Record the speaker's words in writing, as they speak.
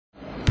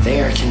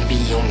There can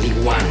be only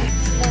one.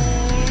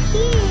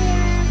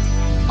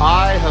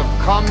 I have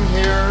come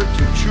here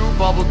to chew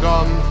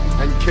bubblegum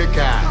and kick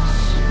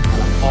ass.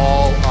 And I'm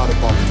all out of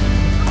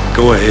bubblegum.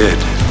 Go ahead.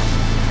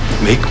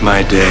 Make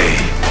my day.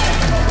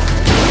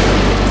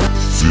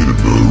 Cinema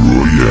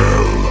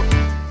Royale.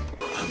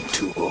 I'm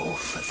too old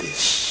for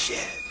this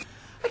shit.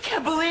 I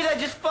can't believe that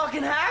just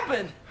fucking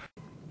happened.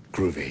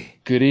 Groovy.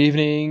 Good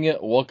evening.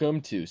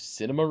 Welcome to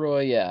Cinema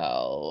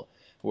Royale,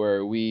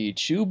 where we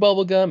chew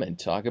bubblegum and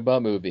talk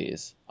about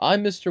movies.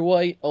 I'm Mr.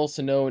 White,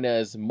 also known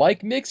as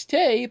Mike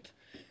Mixtape.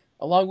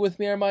 Along with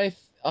me are my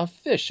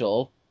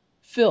official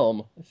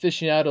film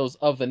aficionados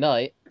of the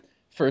night.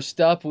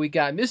 First up, we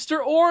got Mr.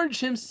 Orange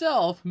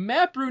himself,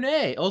 Matt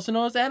Brunet, also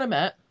known as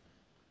Animat.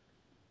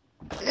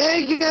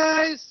 Hey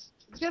guys,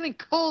 it's getting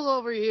cold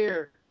over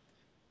here.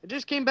 I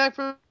just came back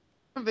from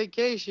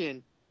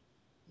vacation.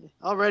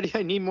 Already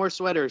I need more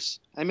sweaters.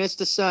 I miss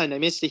the sun. I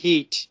miss the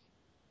heat.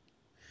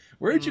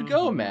 Where'd you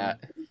go, Matt?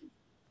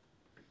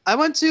 I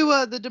went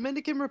to the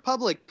Dominican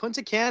Republic,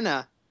 Punta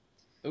Cana.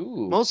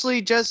 Ooh.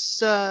 Mostly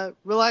just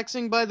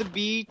relaxing by the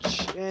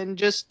beach and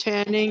just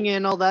tanning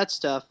and all that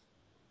stuff.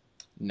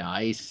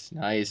 Nice,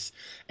 nice.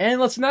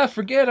 And let's not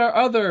forget our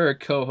other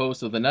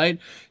co-host of the night,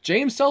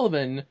 James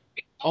Sullivan,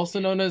 also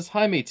known as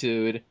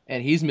Jaime-tude,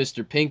 and he's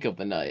Mr. Pink of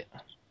the night.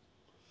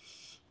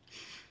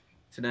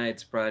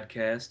 Tonight's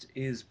broadcast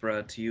is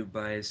brought to you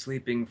by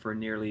sleeping for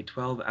nearly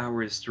 12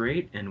 hours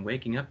straight and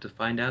waking up to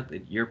find out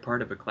that you're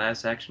part of a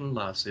class action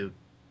lawsuit.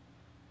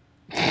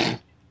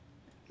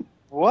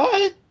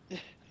 What?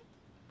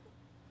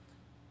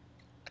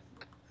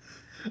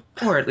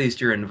 Or at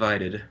least you're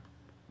invited.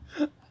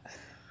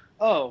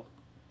 Oh.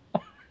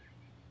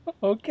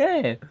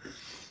 Okay.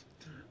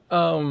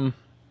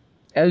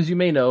 As you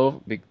may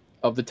know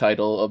of the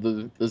title of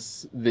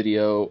this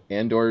video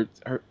and or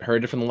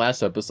heard it from the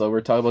last episode, we're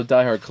talking about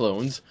Die Hard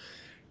clones.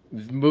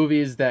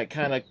 Movies that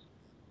kind of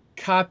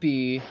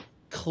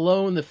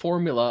clone the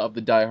formula of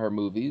the Die Hard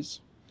movies,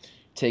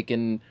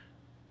 taken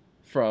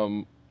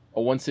from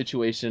a one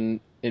situation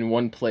in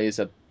one place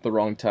at the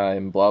wrong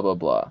time, blah, blah,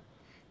 blah.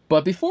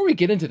 But before we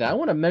get into that, I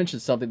want to mention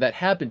something that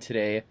happened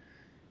today,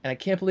 and I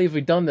can't believe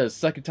we've done this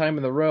second time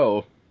in a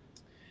row.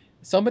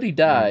 Somebody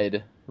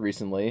died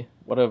recently.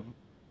 What a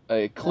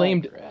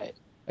acclaimed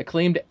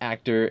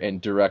actor and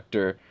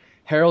director,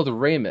 Harold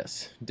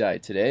Ramis,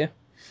 died today.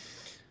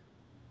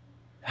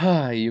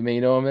 You may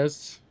know him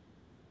as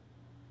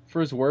for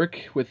his work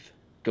with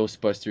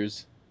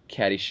Ghostbusters,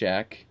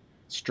 Caddyshack,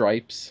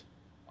 Stripes,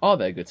 all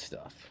that good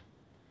stuff.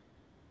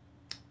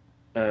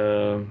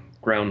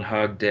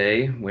 Groundhog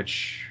Day,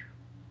 which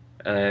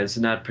is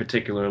not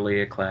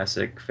particularly a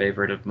classic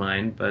favorite of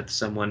mine, but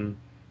someone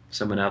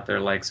out there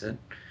likes it.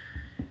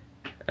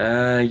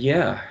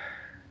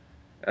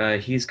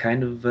 He's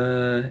kind of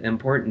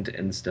important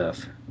and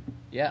stuff.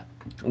 Yeah.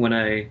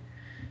 The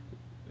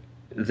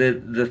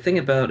thing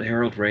about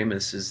Harold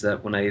Ramis is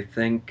that when I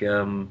think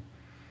about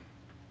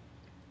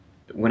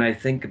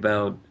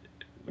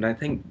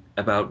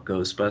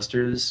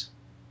Ghostbusters,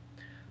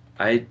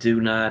 I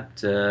do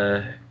not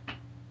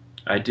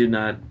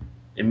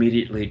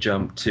immediately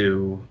jump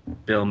to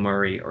Bill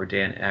Murray or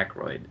Dan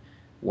Aykroyd.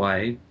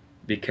 Why?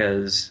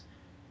 Because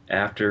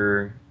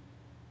after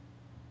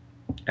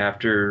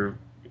that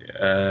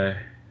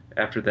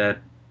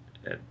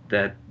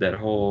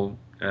whole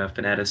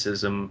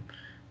fanaticism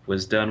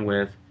was done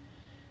with,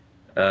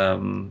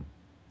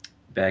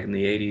 back in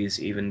the 80s,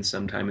 even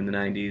sometime in the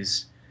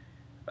 90s,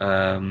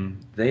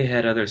 they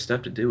had other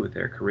stuff to do with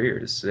their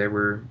careers. They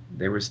were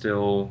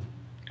still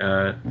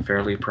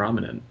fairly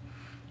prominent.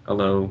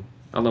 Although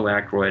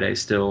Aykroyd I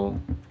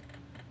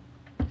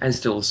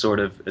still sort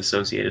of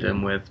associated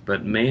him with,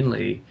 but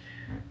mainly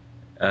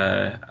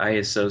I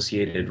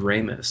associated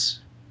Ramis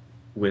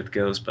with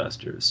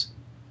Ghostbusters.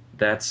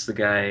 That's the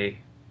guy.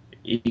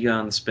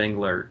 Egon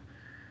Spengler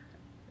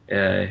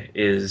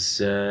is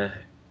the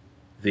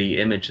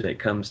image that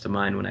comes to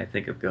mind when I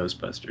think of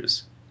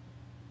Ghostbusters.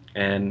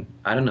 And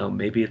I don't know,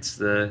 maybe it's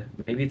the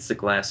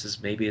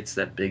glasses, maybe it's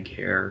that big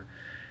hair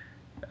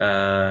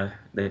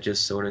that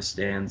just sort of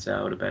stands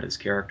out about his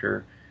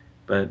character,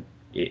 but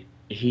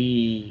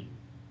he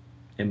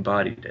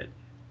embodied it,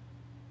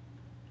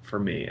 for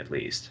me at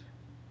least.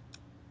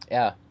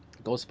 Yeah,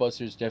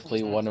 Ghostbusters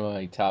definitely one of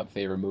my top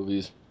favorite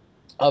movies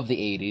of the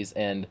 80s,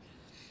 and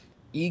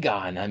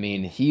Egon, I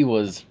mean, he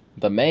was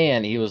the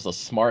man, he was a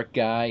smart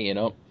guy,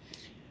 and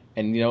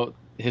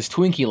his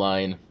Twinkie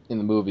line in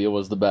the movie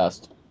was the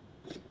best,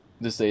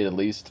 to say the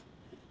least.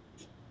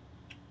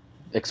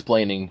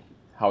 Explaining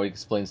how he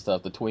explains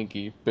stuff, the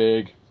Twinkie,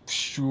 big,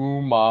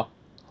 shuma.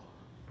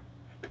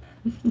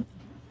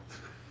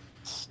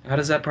 How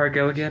does that part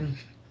go again?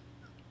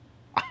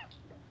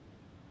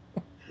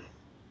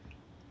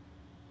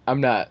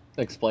 I'm not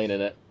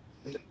explaining it.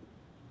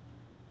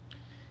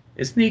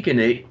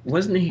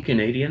 Wasn't he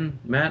Canadian,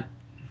 Matt?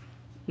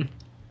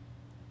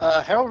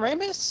 Harold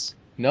Ramis?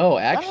 No,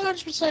 I'm actually, not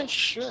 100%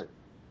 sure.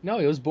 no,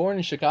 he was born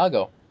in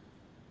Chicago.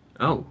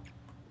 Oh.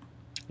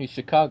 He's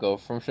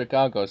from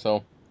Chicago,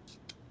 so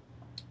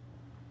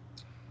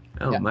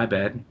Oh, Yeah. my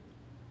bad.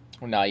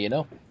 Well, now you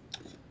know.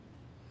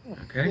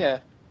 Okay. Yeah.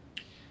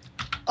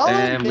 I'll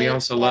And we admit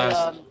also that,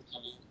 lost.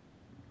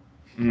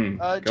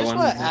 Go just on.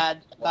 want to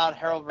add about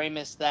Harold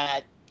Ramis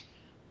that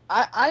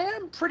I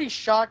am pretty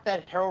shocked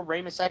that Harold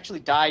Ramis actually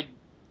died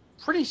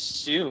pretty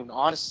soon,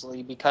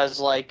 honestly, because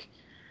like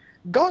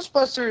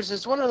Ghostbusters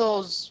is one of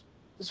those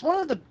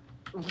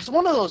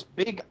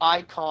big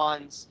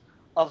icons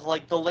of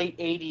like the late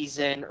 80s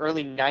and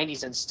early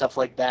 90s and stuff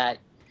like that.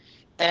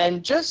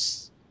 And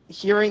just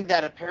hearing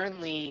that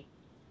apparently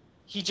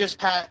he just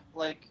had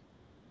like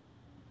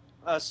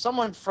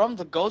someone from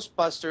the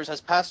Ghostbusters has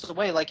passed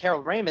away, like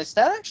Harold Ramis,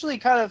 that actually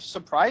kind of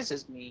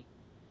surprises me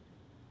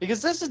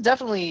because this is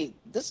definitely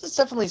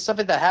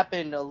something that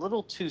happened a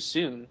little too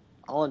soon.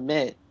 I'll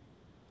admit.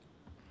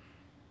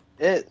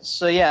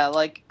 So yeah,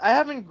 like I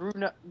haven't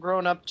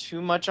grown up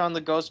too much on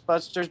the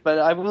Ghostbusters, but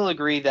I will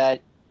agree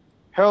that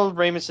Harold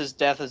Ramis's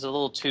death is a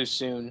little too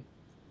soon.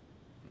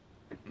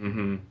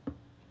 Mm-hmm.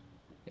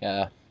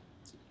 Yeah.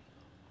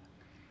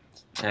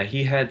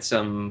 He had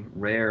some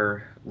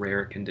rare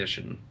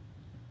condition.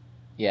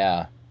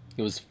 Yeah.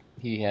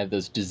 He had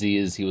this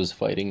disease he was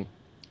fighting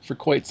for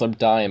quite some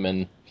time,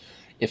 and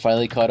it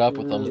finally caught up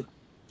with him.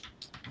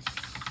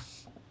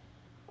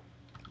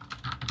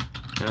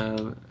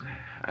 Uh,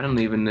 I don't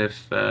even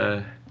if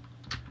I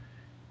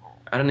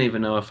don't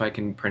even know if I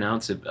can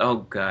pronounce it. Oh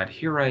God,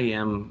 here I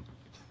am,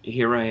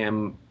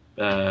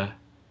 uh,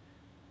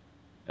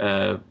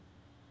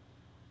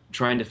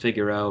 trying to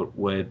figure out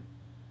what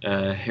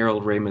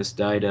Harold Ramis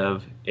died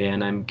of,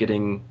 and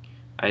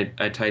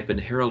I type in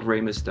Harold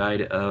Ramis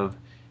died of,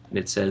 and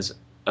it says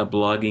a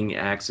blogging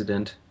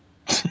accident,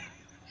 a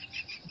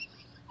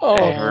Oh,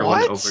 heroin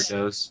What?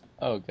 overdose.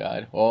 oh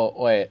God. Well,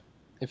 wait.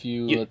 If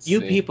you let's You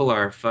see. people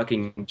are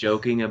fucking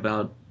joking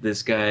about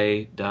this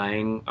guy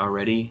dying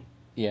already.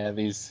 Yeah, A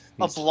these.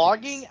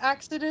 blogging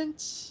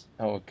accident?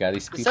 Oh God,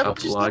 these Is that A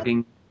people. what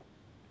you said? blogging,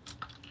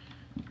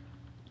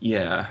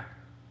 yeah,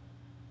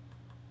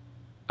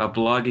 a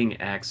blogging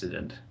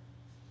accident.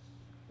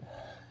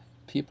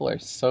 People are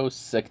so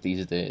sick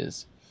these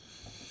days.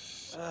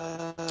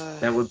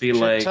 That would be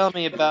Tell like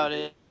me about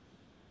it.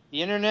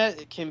 The internet,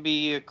 it can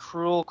be a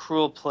cruel,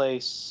 cruel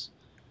place.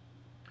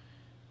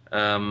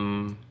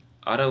 um,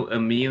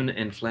 autoimmune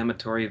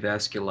inflammatory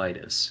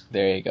vasculitis.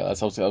 There you go. I was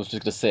just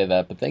gonna say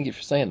that, but thank you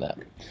for saying that.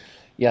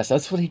 Yes,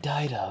 that's what he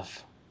died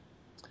of.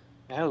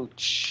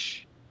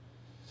 Ouch.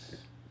 It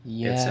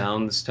Yeah.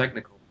 sounds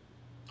technical.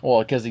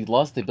 Well, because he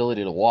lost the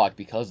ability to walk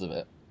because of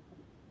it.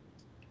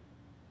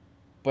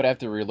 But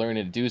after relearning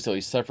to do so, he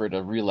suffered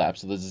a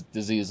relapse of this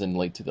disease in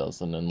late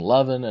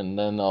 2011, and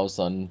then all of a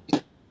sudden,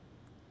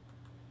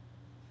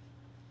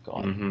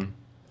 gone. Mm-hmm.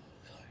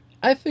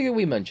 I figured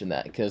we mentioned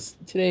that because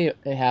today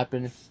it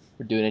happened.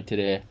 We're doing it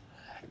today.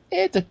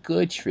 It's a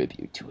good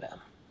tribute to him.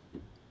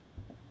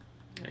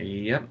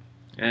 Yep.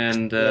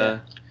 And Yeah.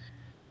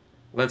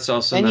 let's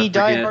also Any not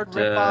Die forget. Hard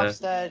ripoffs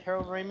that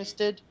Harold Ramis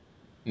did?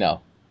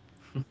 No.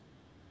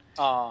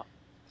 Aw.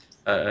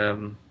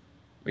 Um,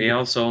 we He,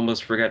 also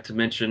almost forgot to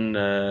mention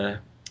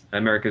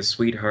America's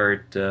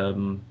sweetheart,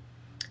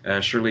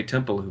 Shirley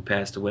Temple, who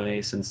passed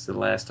away since the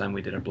last time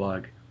we did a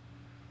blog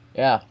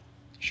yeah.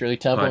 Shirley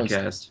Temple and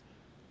podcast.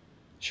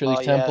 Shirley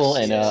Oh, Temple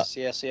yes, yes,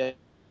 yes, yes.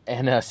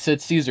 and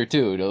Sid Caesar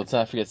too. Let's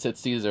not forget Sid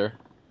Caesar.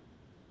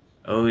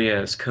 Oh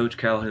yes, Coach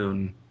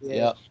Calhoun.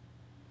 Yeah.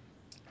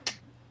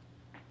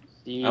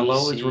 Yep. I'll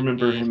always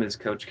remember DC. him as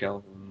Coach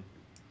Calhoun.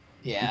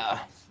 Yeah.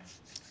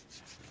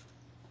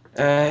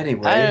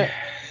 Anyway,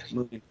 I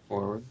moving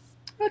forward.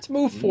 Let's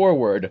move Hmm?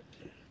 forward.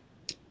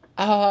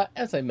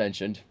 As I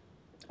mentioned,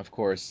 of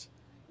course,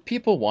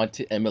 people want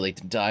to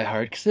emulate Die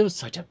Hard because it was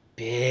such a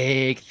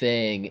big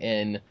thing,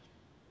 and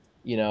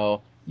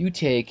you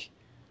take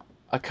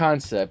a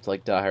concept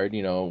like Die Hard,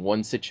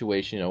 one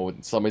situation,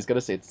 when somebody's got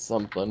to say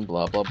something,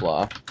 blah blah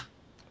blah,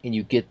 and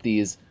you get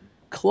these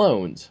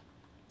clones,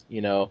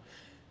 you know.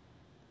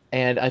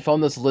 And I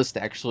found this list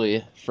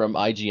actually from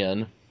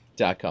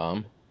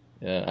IGN.com.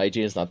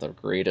 IGN is not the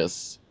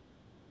greatest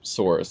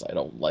source. I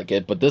don't like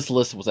it, but this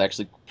list was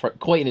actually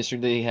quite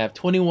interesting. They have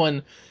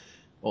 20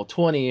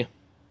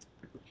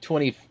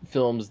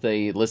 films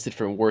they listed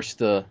from worst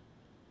to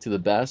the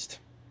best.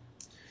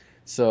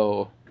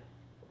 So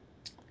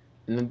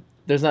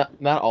there's not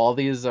all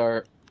these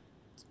are.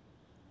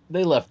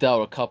 They left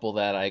out a couple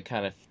that I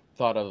kind of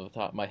thought of the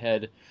top of my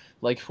head.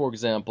 Like for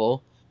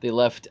example, they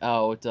left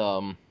out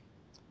Paul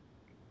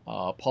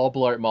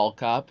Blart Mall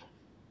Cop,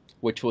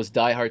 which was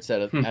Die Hard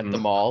set at the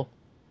mall.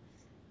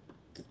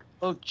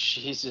 Oh,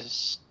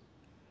 Jesus.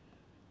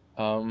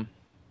 Um,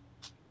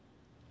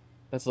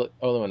 that's the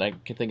only one I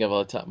can think of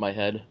off the top of my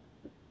head.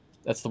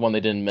 That's the one they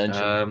didn't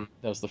mention. Um,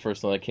 That was the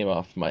first one that came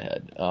off my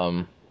head.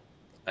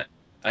 I,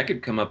 I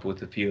could come up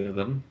with a few of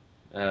them,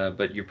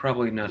 but you've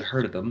probably not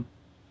heard of them.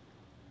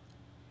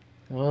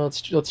 Well,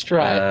 let's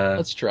try. Uh,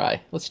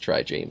 Let's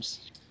try,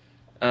 James.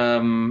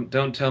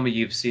 don't tell me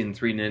you've seen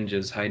Three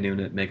Ninjas High Noon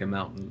at Mega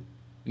Mountain.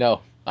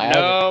 No, I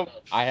haven't. No.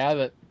 I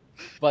haven't.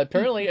 But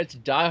apparently, it's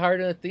Die Hard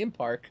in a theme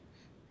park.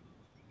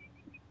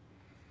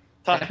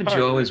 Haven't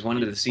you always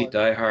wanted to see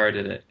Die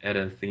Hard at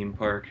a theme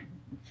park?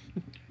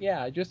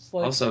 Yeah, just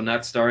like. Also,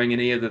 not starring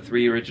any of the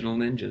three original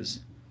ninjas.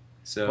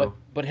 So,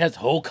 But it has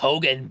Hulk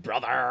Hogan,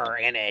 brother,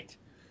 in it.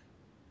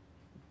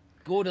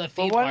 Go to the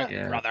theme why park, not?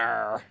 Yeah.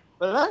 brother.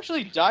 But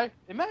actually,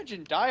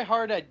 imagine Die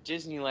Hard at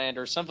Disneyland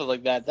or something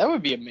like that. That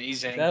would be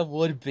amazing. That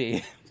would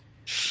be.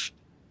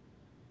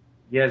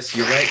 yes,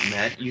 you're right,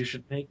 Matt. You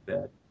should make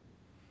that.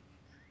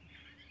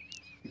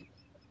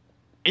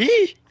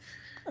 Me?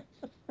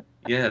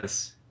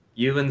 Yes,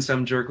 you and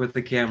some jerk with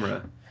the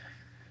camera.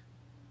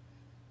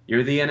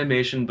 You're the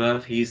animation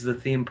buff. He's the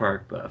theme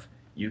park buff.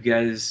 You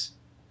guys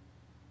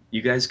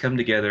come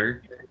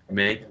together,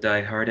 make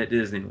Die Hard at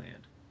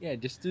Disneyland. Yeah,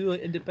 just do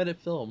an independent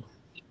film.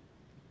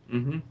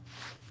 Mm-hmm.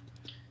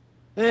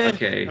 Eh,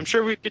 Okay. I'm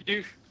sure we could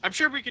do. I'm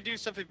sure we could do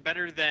something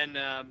better than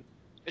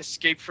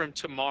Escape from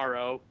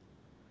Tomorrow.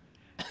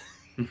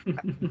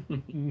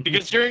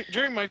 Because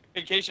during my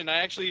vacation, I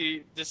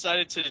actually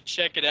decided to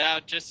check it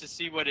out just to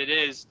see what it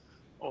is.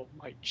 Oh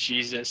my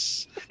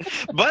Jesus!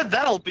 But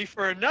that'll be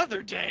for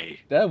another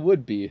day. That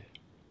would be.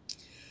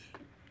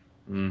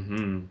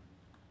 mm-hmm.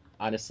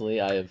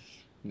 Honestly, I've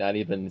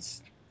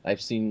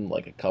seen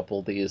like a couple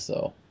of these,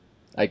 so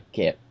I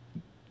can't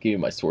give you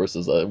my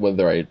sources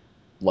whether I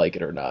like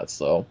it or not.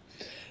 So,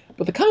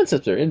 but the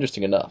concepts are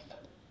interesting enough.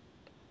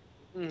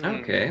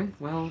 Okay.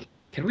 Well,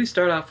 can we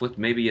start off with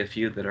maybe a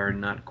few that are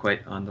not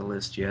quite on the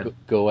list yet?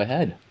 Go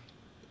ahead,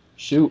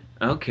 shoot.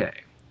 Okay.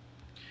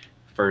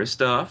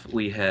 First off,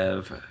 we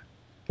have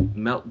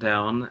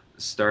Meltdown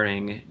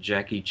starring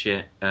Jet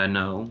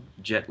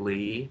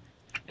Li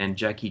and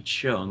Jackie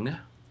Chung.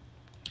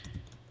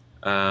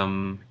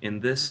 In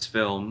this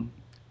film,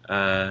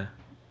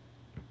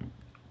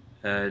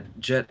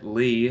 Jet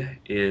Li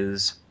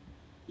is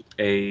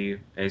a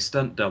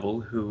stunt double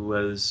who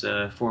was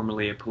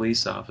formerly a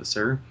police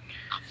officer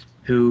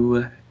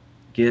who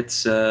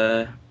gets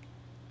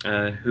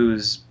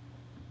who's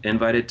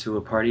invited to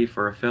a party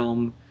for a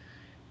film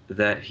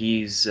that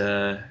he's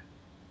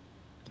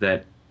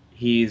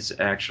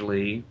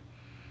actually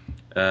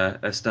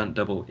a stunt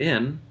double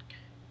in,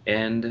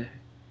 and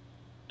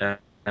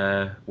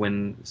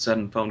when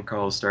sudden phone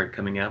calls start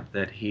coming up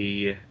that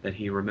he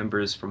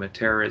remembers from a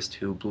terrorist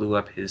who blew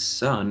up his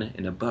son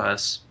in a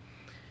bus,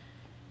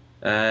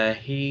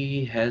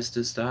 he has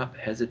to stop,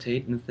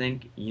 hesitate, and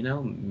think,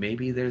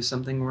 maybe there's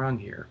something wrong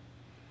here.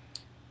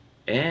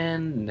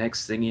 And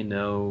next thing you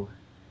know,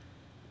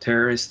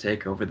 terrorists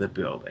take over the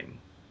building.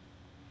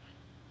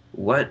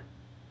 What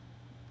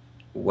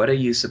are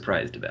you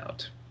surprised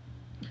about?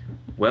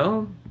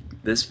 Well,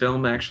 this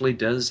film actually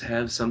does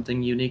have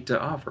something unique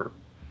to offer.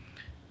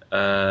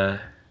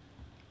 Other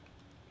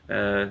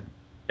than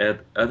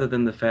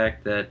the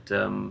fact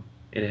that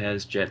it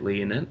has Jet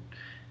Li in it,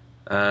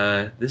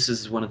 this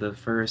is one of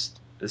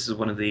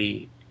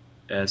the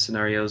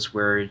scenarios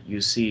where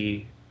you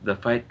see the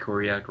fight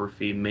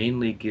choreography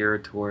mainly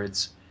geared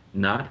towards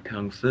not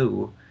kung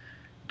fu,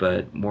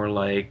 but more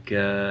like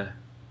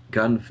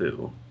gun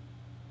fu.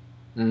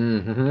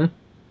 Mm-hmm.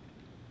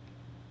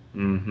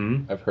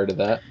 Mm-hmm. I've heard of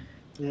that.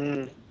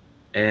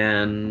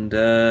 And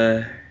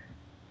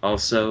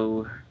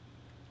also,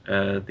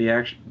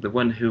 the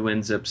one who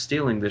ends up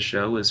stealing the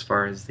show as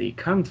far as the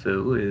kung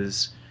fu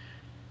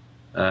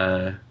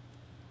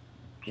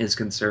is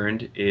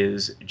concerned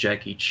is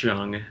Jackie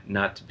Chung,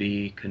 not to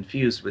be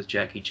confused with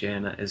Jackie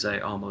Chan, as I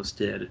almost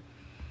did.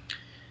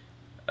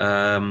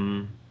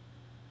 Who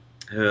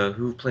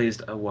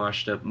plays a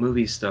washed-up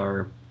movie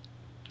star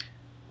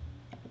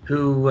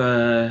who,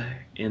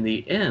 in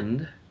the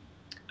end,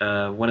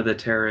 one of the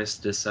terrorists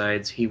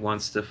decides he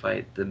wants to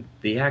fight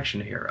the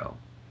action hero.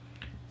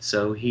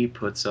 So he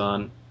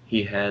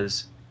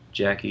has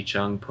Jackie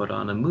Chung put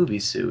on a movie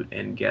suit,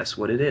 and guess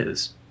what it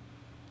is?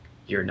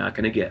 You're not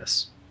going to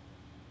guess.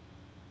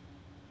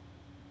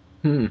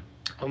 A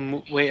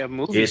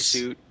movie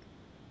suit?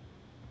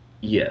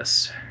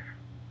 Yes.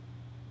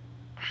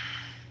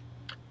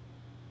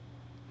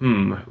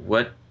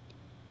 What?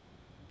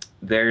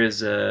 There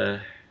is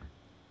a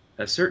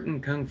certain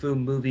kung fu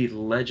movie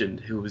legend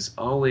who is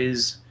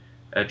always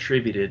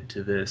attributed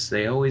to this.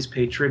 They always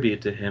pay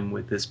tribute to him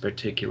with this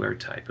particular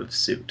type of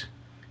suit.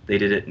 They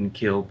did it in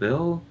Kill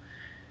Bill.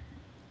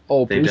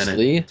 Oh, They've Bruce done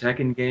Lee? it in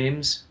Tekken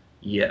games.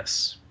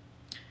 Yes.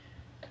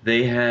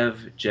 They have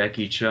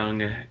Jackie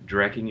Chung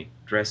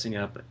dressing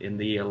up in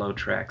the yellow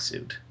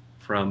tracksuit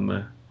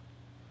from...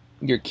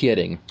 You're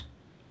kidding.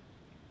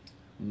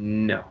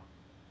 No.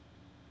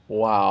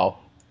 Wow.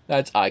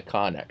 That's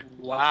iconic.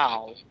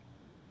 Wow.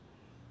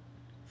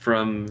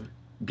 From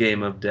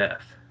Game of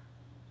Death.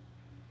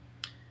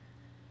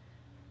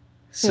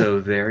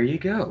 So there you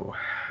go.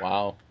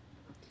 Wow.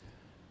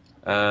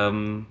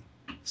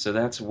 So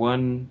that's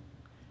one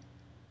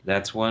Die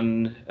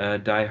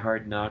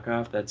Hard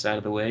knockoff that's out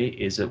of the way.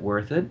 Is it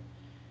worth it?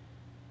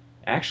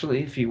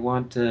 Actually, if you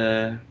want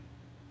Die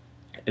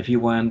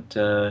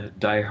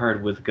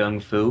Hard with gun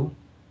fu,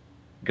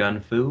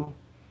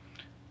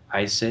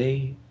 I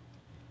say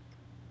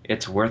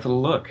it's worth a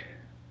look.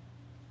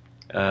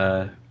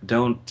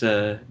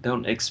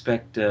 Don't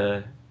expect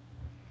too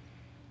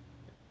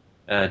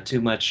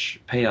much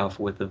payoff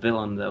with the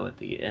villain though at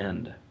the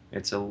end.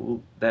 It's a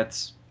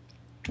that's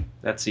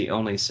the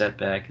only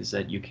setback is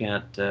that you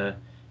can't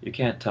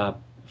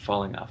top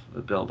falling off of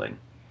a building.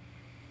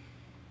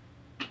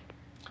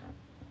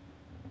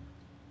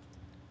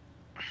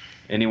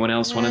 Anyone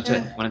else want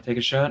to take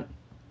a shot?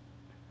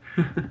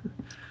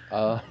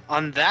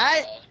 On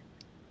that,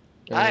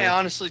 I uh,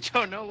 honestly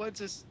don't know what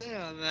to say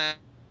on that.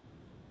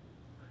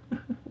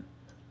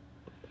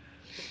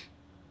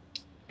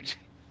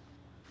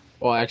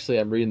 well, actually,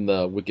 I'm reading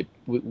the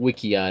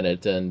wiki on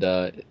it, and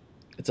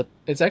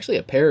it's actually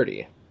a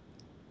parody.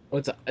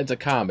 Well, it's a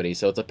comedy,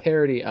 so it's a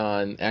parody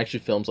on action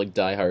films like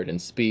Die Hard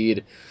and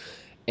Speed,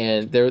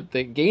 and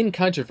they gained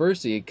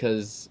controversy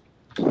because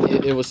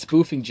it was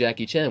spoofing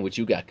Jackie Chan, which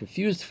you got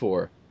confused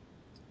for.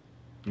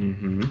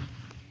 Mm-hmm.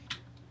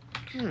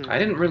 I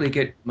didn't really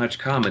get much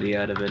comedy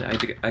out of it. I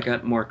think I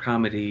got more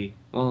comedy.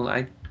 Well,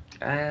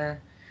 uh,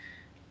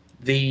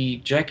 the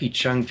Jackie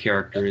Chung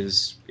character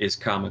is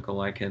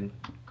comical.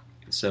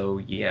 So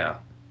yeah.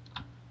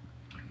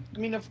 I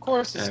mean, of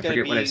course, it's I going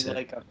to forget what I be said.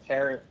 like a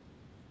parrot.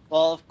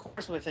 Well, of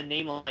course, with a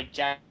name like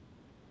Jack,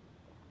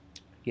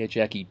 Yeah,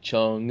 Jackie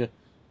Chung.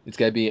 It's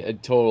got to be a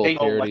total they know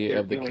what parody they're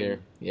of the doing.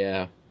 character.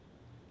 Yeah,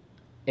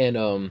 and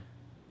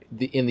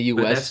in the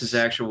But that's his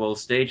U.S. actual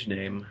stage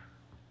name.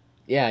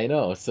 Yeah, I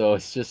know. So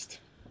it just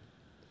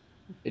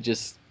it's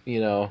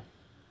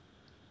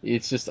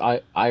just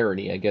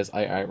irony, I guess.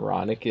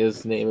 Ironic.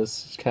 His name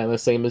is kind of the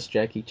same as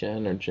Jackie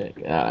Chan or Jack.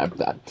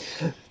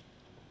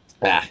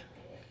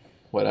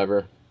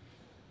 Whatever.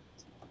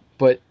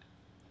 But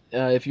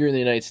if you're in the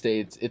United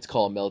States, it's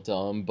called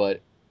Meltdown,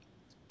 but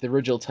the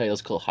original title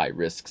is called High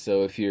Risk.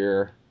 So if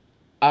you're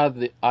out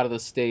of the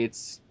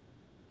states,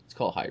 it's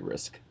called High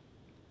Risk.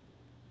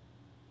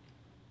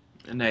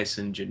 Nice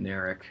and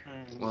generic.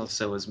 Well, Mm.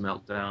 so is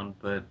Meltdown,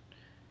 but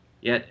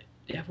yet,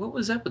 yeah, what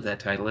was up with that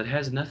title? It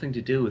has nothing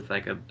to do with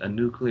like a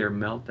nuclear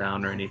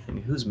meltdown or anything.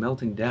 Who's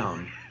melting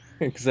down?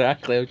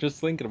 Exactly. I was just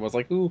thinking. I was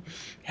like, "Who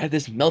had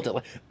this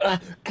meltdown?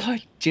 Like,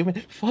 God damn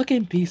it,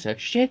 fucking piece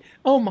of shit!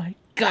 Oh my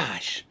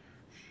gosh!"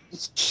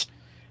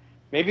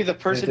 Maybe the Yeah,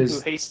 person who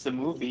hates the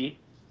movie.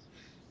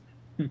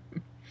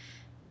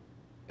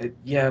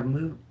 yeah,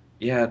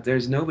 yeah.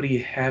 There's nobody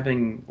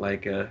having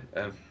like a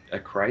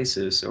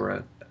crisis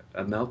or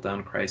a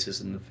meltdown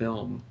crisis in the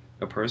film,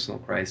 a personal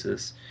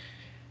crisis.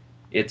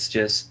 It's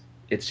just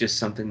it's just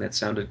something that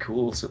sounded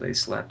cool, so they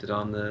slapped it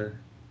on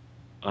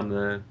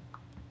the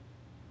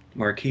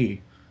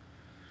marquee.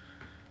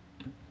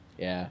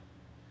 Yeah.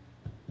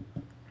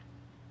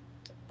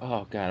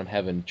 Oh God, I'm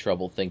having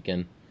trouble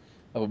thinking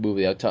of a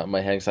movie out the top of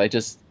my head. 'Cause I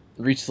just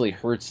recently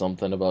heard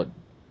something about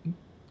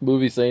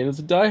movie saying it's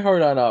a Die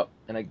Hard on up,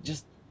 and I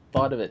just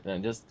thought of it and I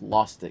just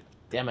lost it.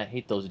 Damn, I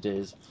hate those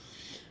days.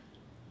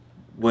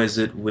 Was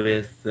it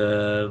with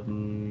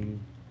Qui-Gon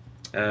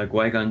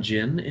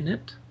Jinn in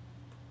it?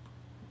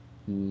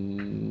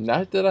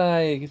 Not that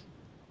I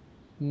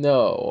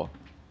know.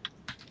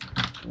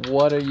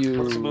 What are What's the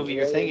you? movie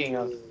you're thinking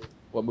of?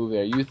 What movie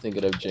are you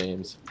thinking of,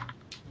 James?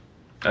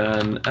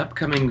 An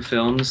upcoming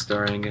film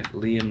starring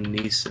Liam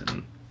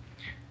Neeson,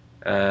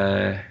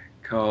 uh,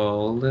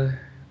 called. Let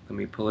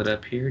me pull it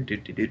up here. Do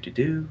do do do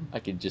do. I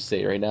could just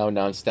say it right now, A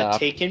nonstop.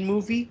 Taken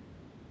movie?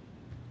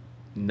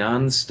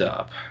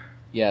 Nonstop.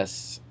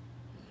 Yes,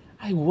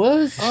 I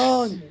was.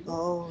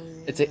 Oh,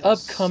 It's a yes.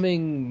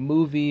 upcoming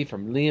movie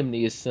from Liam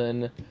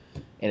Neeson,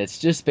 and it's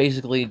just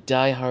basically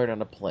Die Hard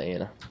on a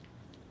plane.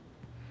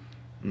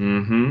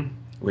 Mm-hmm.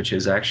 Which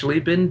has actually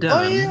been Oh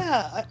done.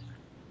 yeah.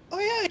 Oh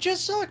yeah. I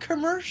just saw a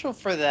commercial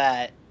for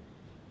that.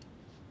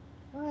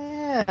 Oh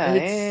yeah.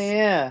 It's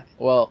Yeah.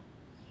 well,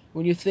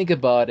 when you think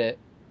about it,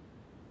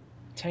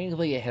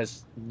 technically it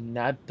has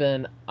not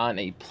been on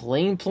a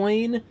plane,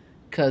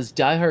 because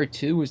Die Hard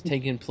 2 was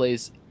taking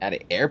place at an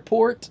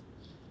airport.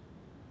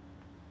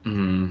 So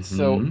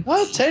Mm-hmm.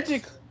 Well,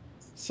 technically.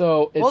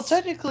 so Well, it's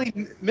technically,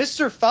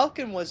 Mr.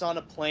 Falcon was on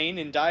a plane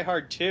in Die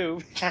Hard 2.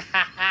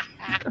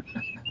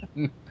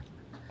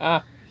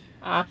 ah,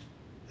 ah.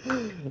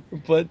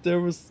 But there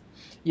was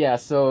yeah,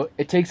 so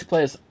it takes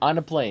place on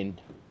a plane.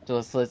 So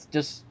it's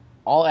just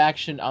all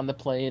action on the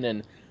plane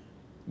and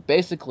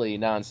basically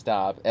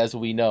nonstop, as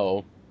we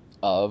know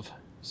of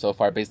so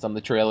far based on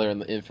the trailer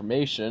and the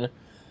information.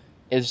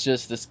 It's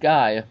just this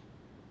guy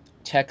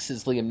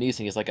texts Liam Neeson.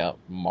 He's like a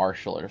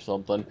marshal or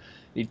something.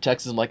 He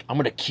texts him like, "I'm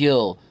gonna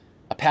kill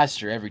a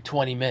passenger every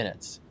 20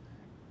 minutes."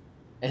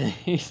 And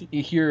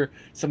you hear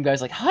some guys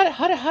like, how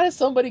does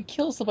somebody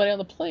kill somebody on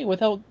the plane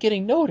without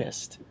getting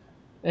noticed?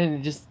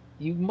 And just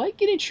you might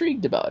get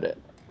intrigued about it.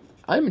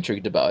 I'm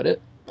intrigued about it.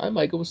 I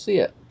might go see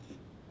it.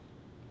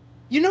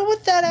 You know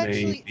what that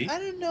actually? Maybe. I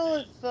don't know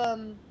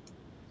if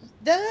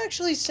that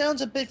actually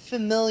sounds a bit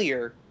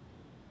familiar.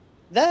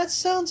 That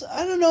sounds.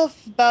 I don't know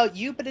if about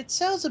you, but it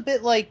sounds a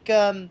bit like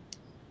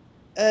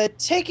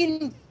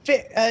taking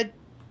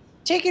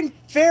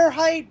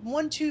Fahrenheit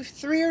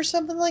 123 or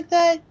something like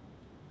that.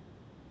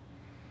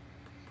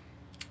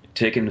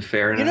 Taken You know,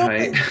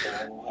 Fahrenheit.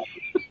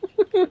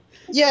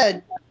 Yeah,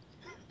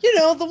 you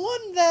know, the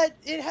one that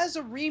it has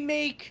a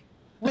remake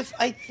with,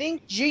 I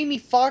think, Jamie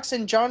Foxx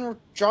and John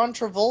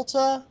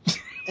Travolta,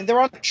 and they're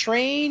on a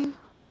train.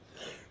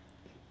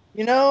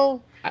 You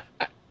know,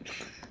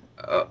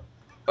 Uh,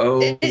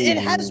 it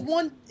has oh,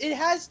 one. It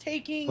has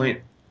taking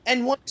point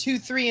and 1, 2,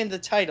 3 in the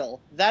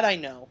title. That I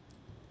know.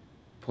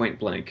 point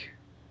blank.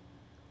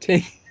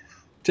 Take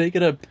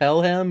it a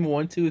Pelham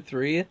 1, 2,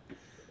 3.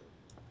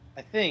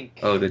 I think.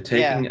 Oh, the Yeah.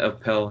 taking of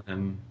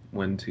Pelham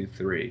 1, 2,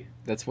 3.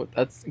 That's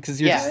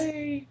because you're Yeah.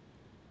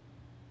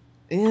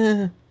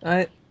 just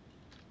yeah.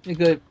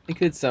 It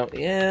could sound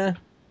yeah.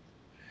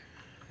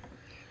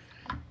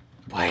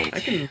 I Wait.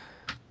 can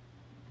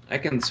I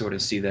can sort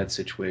of see that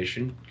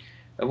situation.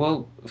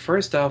 Well,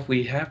 first off,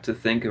 we have to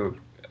think of.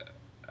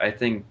 I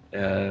think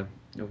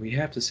we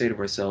have to say to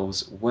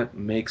ourselves what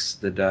makes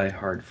the Die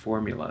Hard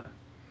formula.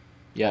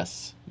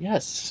 Yes.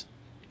 Yes.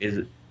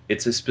 Is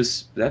it's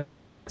a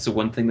that's the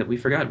one thing that we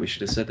forgot. We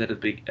should have said that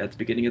at the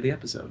beginning of the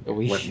episode.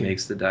 We What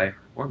makes the Die Hard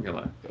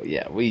formula?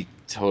 yeah, we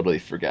totally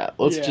forgot.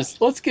 Yeah.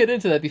 Let's get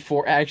into that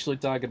before actually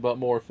talking about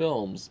more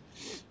films.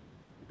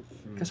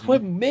 Because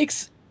Hmm.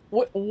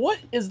 what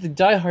is the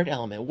Die Hard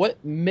element?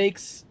 What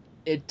makes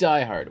it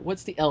Die Hard?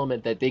 What's the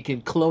element that they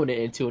can clone it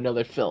into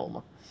another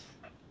film?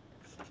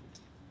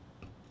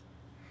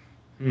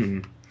 Hmm.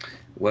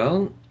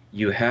 Well,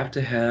 you have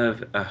to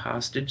have a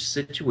hostage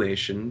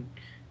situation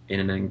in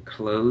an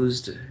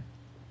enclosed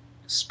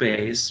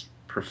space,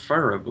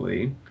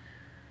 preferably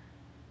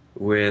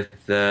with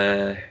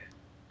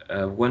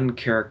one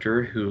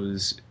character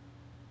who's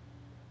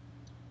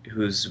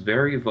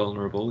very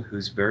vulnerable,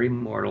 who's very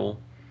mortal,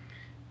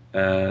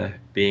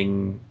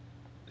 being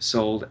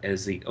sold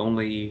as the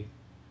only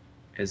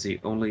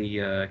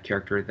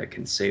character that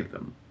can save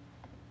them.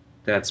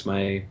 That's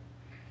my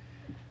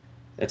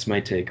that's my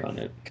take on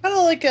it. Kind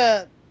of like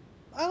a.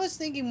 I was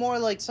thinking more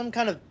like some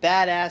kind of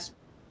badass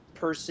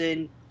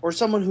person or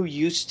someone who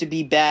used to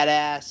be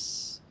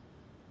badass.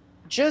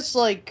 Just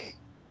like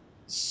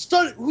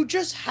who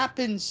just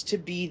happens to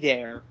be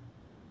there.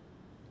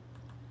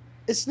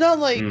 It's not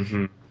like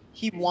Hmm.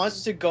 he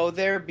wants to go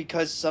there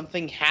because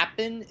something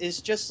happened.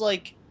 It's just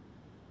like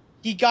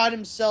he got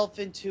himself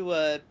into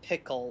a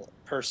pickle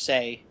per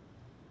se.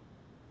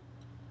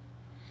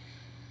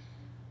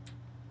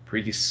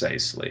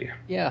 Precisely.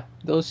 Yeah,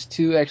 those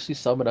two actually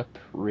sum it up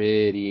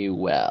pretty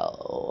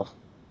well.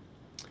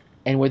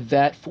 And with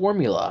that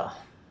formula,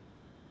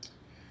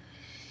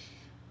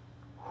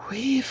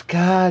 we've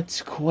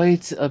got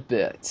quite a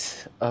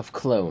bit of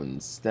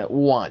clones that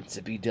want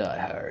to be Die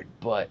Hard,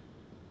 but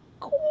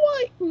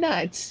quite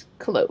not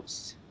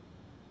close.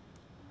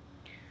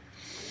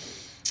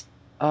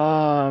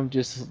 I'm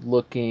just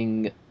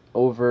looking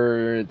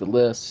over the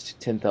list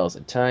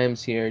 10,000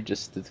 times here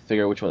just to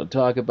figure out which one to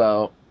talk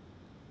about.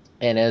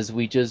 And as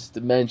we just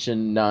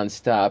mentioned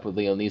nonstop with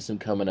Liam Neeson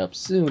coming up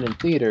soon in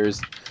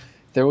theaters,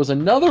 there was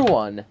another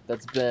one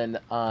that's been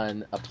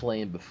on a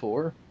plane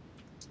before,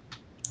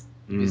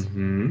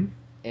 Hmm.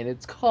 and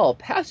it's called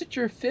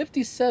Passenger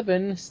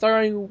 57,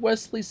 starring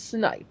Wesley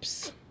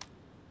Snipes.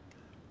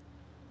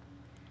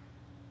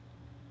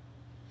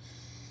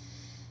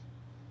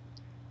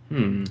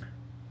 Hmm.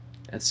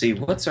 Let's see,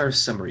 what's our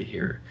summary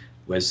here?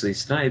 Wesley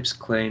Snipes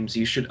claims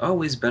you should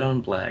always bet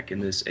on black in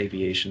this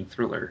aviation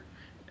thriller.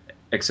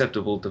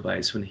 Acceptable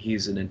device when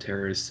he's in a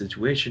terrorist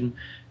situation,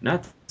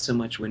 not so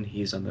much when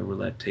he's on the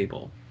roulette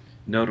table.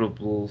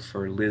 Notable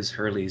for Liz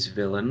Hurley's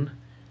villain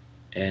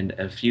and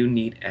a few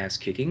neat ass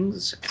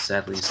kickings,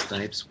 sadly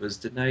Snipes was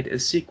denied a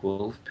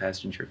sequel,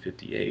 Passenger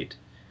 58.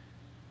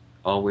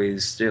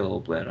 Always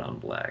still bet on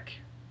black.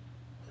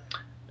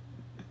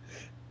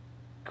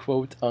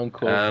 Quote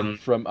unquote Um,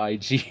 from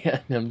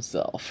IGN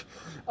himself.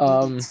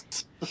 Um,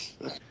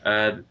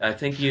 I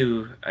think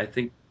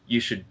you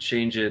should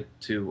change it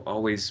to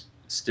always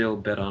still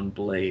bet on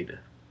Blade.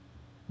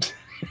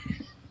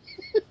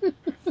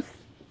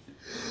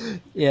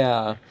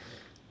 yeah,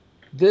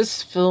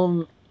 this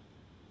film,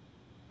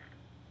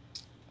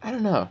 I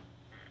don't know.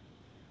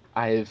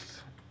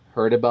 I've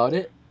heard about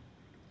it.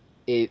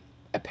 It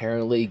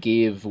apparently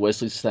gave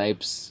Wesley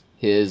Snipes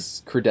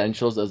his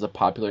credentials as a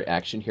popular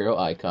action hero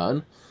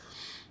icon.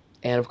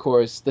 And of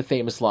course, the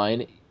famous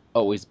line,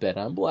 always bet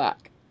on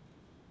black.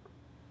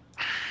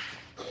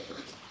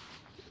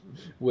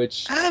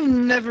 Which, I've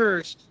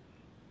never.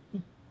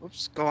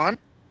 Oops, go on.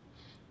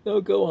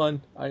 no, go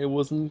on. I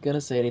wasn't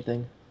gonna say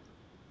anything.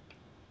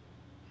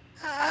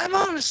 I've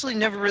honestly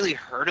never really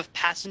heard of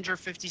Passenger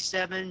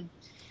 57.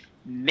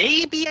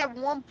 Maybe at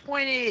one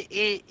point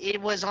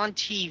it was on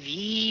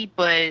TV,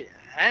 but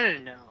I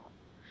don't know.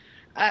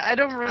 I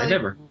don't I really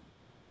never.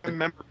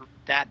 remember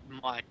that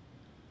much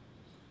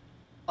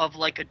of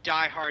like a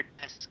Die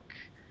Hard-esque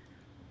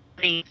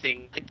plane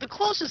thing. Like the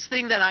closest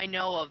thing that I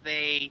know of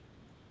a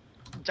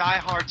Die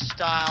Hard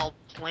style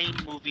plane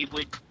movie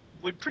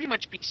would pretty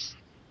much be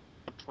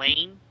a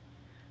plane.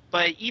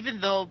 But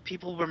even though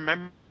people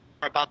remember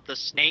about the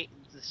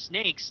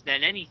snakes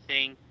than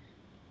anything,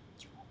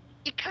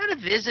 it kind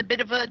of is a bit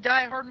of a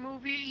Die Hard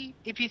movie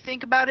if you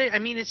think about it. I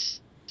mean,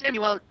 it's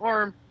Samuel,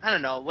 or I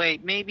don't know.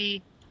 Wait,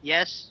 maybe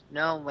yes.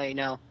 No, wait,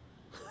 no.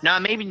 No,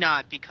 maybe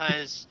not,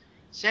 because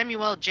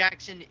Samuel L.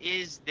 Jackson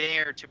is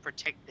there to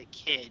protect the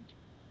kid,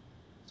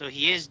 so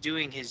he is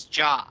doing his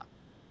job.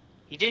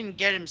 He didn't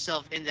get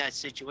himself in that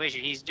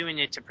situation. He's doing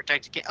it to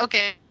protect the kid.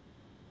 Okay,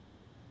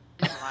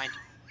 never mind.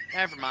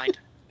 Never mind.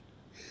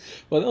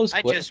 Well, that was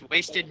I quick. just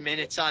wasted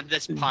minutes on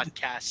this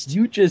podcast.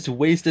 You just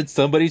wasted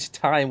somebody's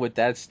time with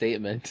that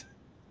statement.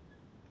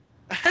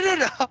 I don't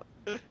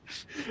know.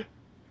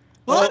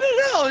 Well, I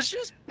don't know. It's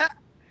just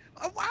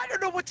I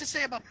don't know what to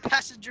say about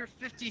Passenger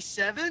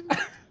 57.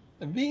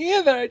 Me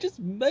either. I just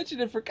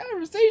mentioned it for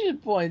conversation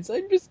points.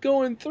 I'm just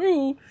going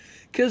through,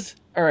 because,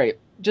 all right,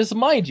 just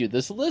mind you,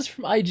 this list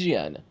from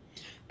IGN.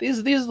 These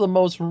are the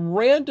most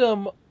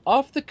random,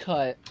 off the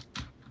cut,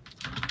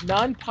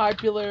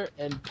 non-popular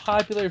and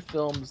popular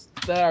films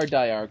that are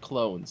Die Hard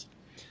clones.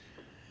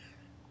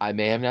 I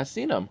may have not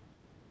seen them.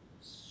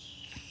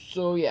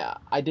 So yeah,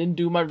 I didn't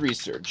do my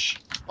research.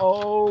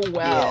 Oh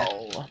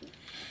well.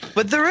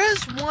 But there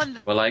is one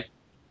Well, that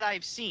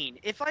I've seen,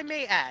 if I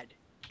may add.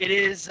 It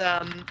is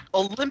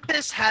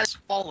Olympus Has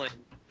Fallen.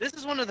 This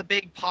is one of the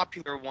big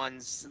popular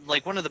ones,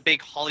 like one of the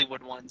big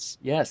Hollywood ones.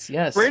 Yes.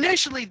 Where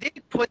initially they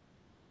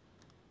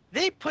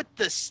put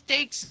the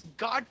stakes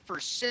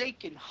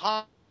godforsaken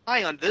high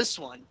on this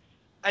one.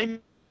 I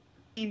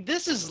mean,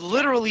 this is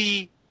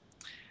literally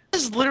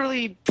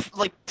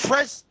like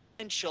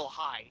presidential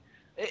high.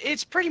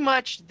 It's pretty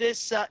much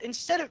this.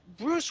 Instead of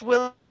Bruce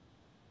Willis,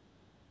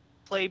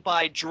 played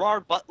by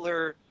Gerard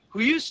Butler,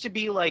 who used to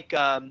be like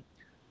an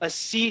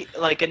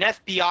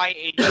FBI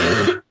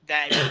agent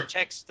that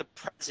protects the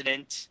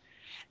president,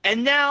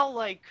 and now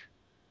like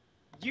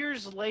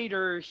years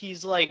later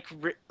he's like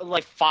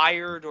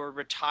fired or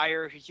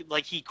retired,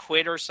 like he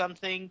quit or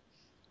something,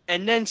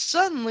 and then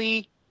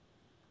suddenly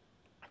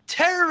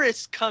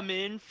terrorists come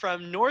in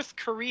from North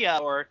Korea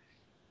or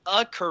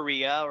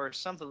Korea or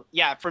something.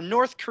 Yeah, from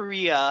North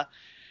Korea,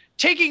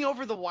 taking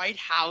over the White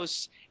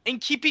House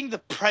and keeping the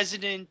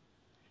president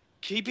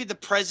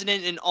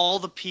and all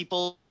the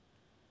people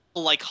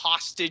like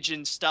hostage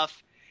and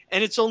stuff.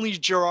 And it's only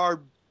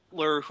Gerard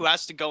Butler who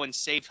has to go and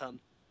save him.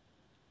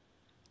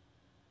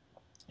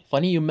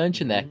 Funny you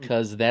mentioned that,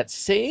 because that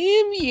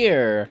same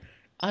year,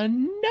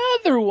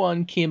 another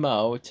one came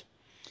out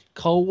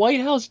called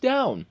White House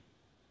Down.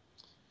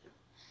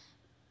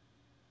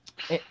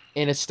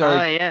 And it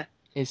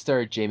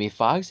starred Jamie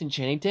Foxx and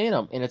Channing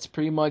Tatum, and it's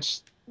pretty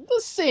much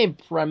the same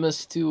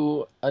premise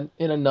in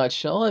a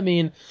nutshell. I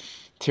mean,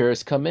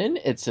 terrorists come in,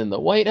 it's in the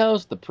White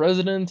House, the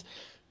president,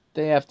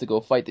 they have to go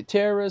fight the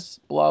terrorists,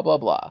 blah blah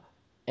blah.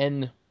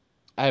 And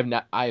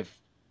I've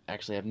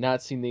actually have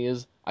not seen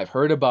these. I've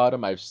heard about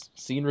them, I've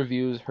seen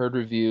reviews, heard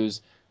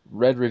reviews,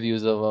 read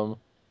reviews of them,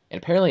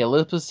 and apparently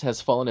Olympus Has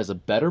Fallen as a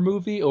better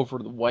movie over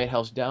the White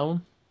House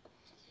Down.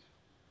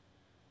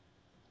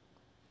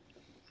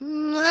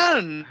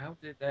 how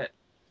did that?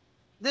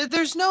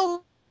 There's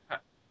no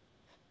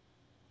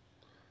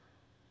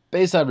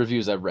Based on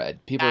reviews I've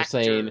read, people are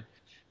actor. saying,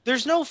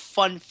 There's no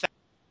fun fact.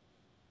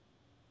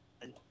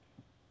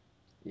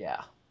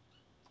 yeah.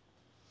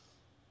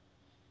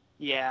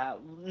 Yeah,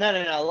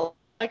 no.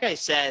 Like I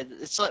said,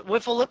 it's like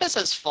with Olympus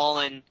Has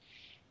Fallen,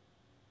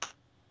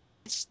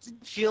 it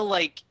didn't feel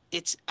like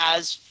it's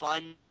as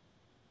fun.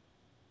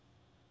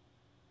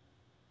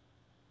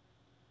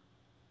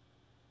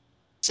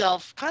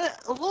 Itself kind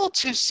of a little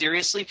too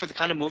seriously for the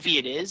kind of movie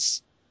it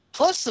is.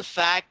 Plus the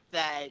fact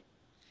that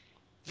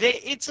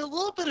it's a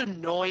little bit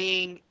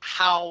annoying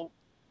how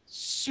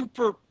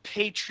super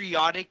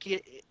patriotic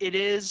it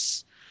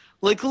is.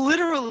 Like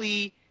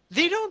literally,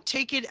 they don't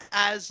take it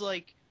as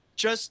like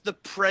just the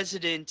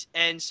president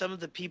and some of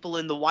the people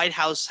in the White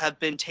House have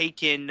been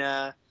taken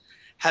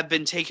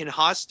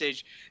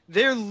hostage.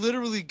 They're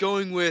literally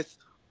going with,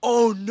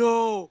 "Oh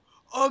no,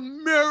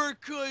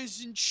 America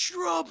is in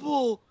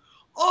trouble.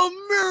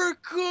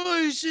 America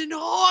is in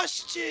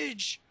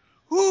hostage.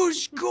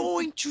 Who's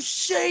going to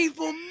save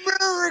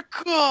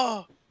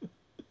America?"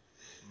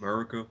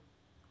 America.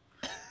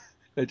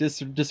 It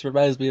just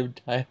reminds me of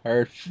Die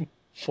Hard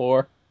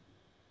 4.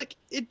 Like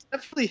it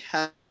definitely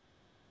has.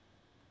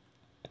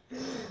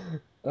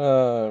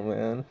 Oh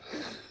man.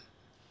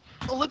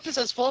 Olympus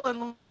Has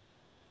Fallen.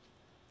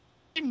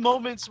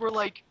 Moments where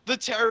like the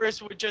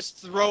terrorists would just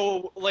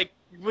throw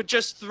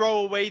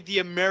away the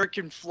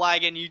American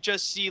flag, and you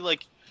just see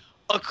like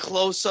a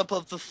close up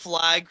of the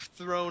flag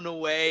thrown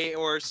away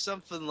or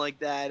something like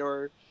that,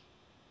 or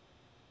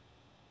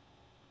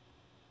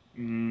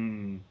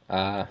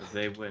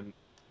They went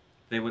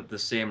the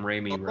Sam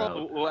Raimi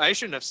route. oh, I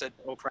shouldn't have said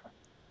oh crap.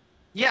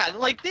 Yeah,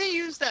 like they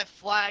use that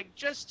flag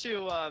just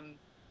to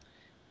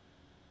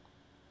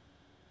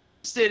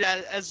use it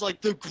as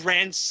like the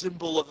grand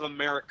symbol of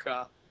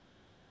America.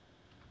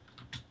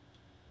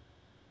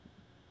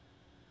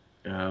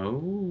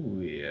 Oh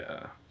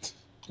yeah.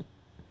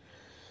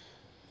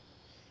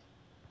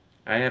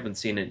 I haven't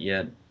seen it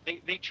yet.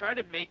 They try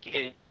to make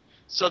it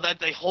so that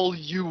the whole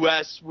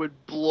U.S. would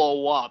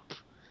blow up.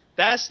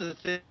 That's the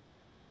thing.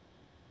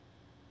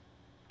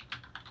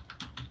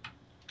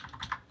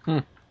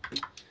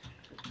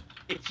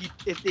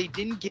 if they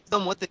didn't give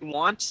them what they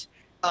want,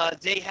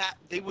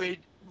 they would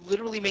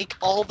literally make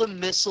all the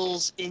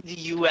missiles in the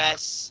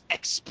U.S.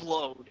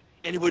 explode,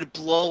 and it would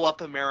blow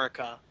up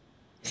America.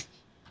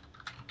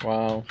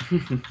 Wow.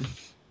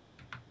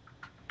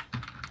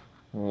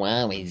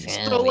 Wow,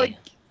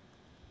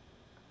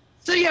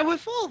 So yeah,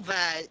 with all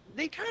that,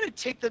 they kind of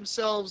take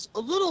themselves a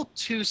little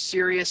too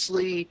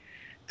seriously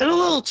and a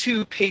little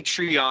too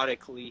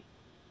patriotically.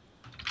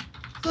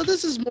 So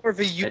this is more of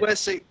a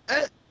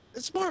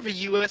it's more of a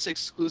U.S.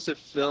 exclusive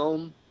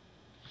film.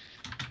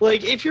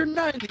 Like, if you're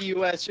not in the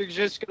U.S., you're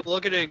just gonna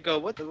look at it and go,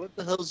 what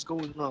the hell's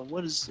going on?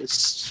 What is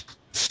this?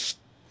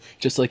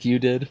 Just like you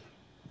did.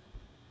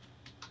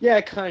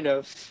 Yeah, kind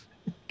of.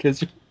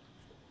 Because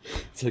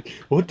it's like,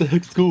 what the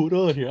heck's going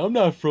on here? I'm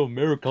not from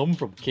America. I'm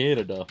from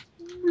Canada.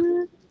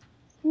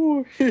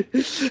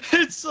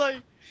 It's like,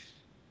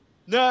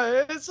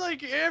 no, it's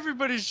like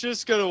everybody's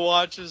just gonna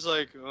watch is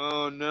like,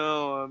 oh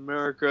no,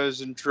 America is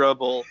in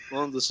trouble.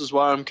 Well, this is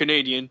why I'm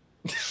Canadian.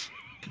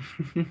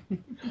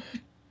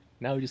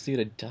 Now we just need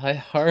to die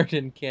hard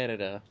in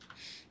Canada.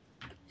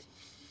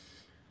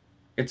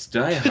 It's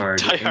Die Hard,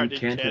 Die in Hard in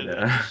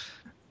Canada.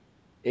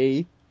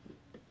 A.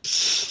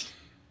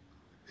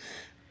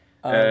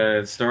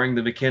 Starring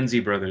the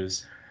McKenzie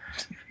brothers.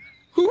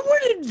 Who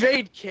would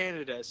invade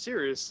Canada?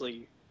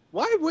 Seriously,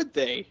 why would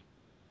they?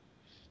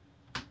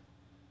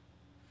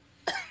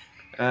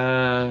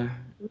 I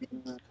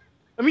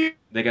mean,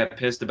 They got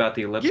pissed about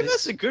the Olympics. give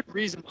us a good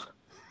reason.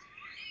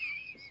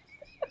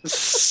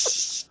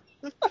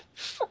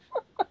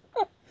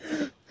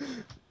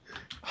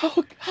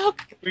 How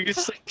We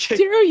just like,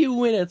 dare you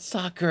win at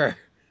soccer?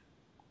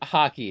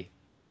 Hockey.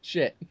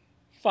 Shit.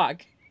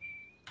 Fuck.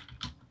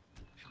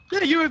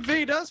 yeah, you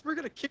invade us, we're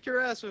gonna kick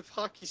your ass with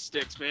hockey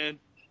sticks, man.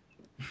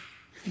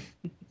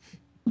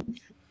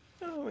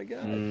 Oh my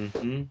god.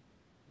 Mm-hmm.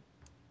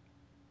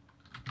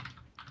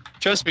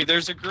 Trust me,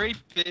 there's a great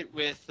bit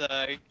with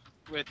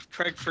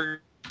Craig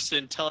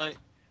Ferguson telling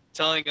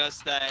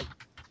us that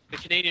the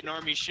Canadian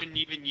Army shouldn't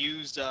even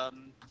use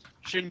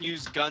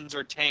guns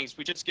or tanks.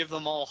 We just give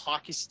them all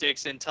hockey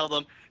sticks and tell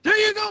them, "There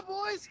you go,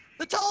 boys.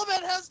 The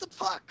Taliban has the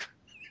puck."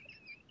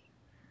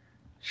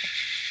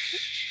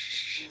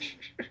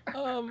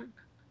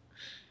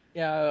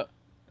 Yeah.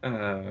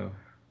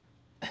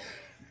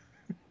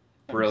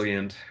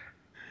 Brilliant.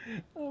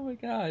 Oh my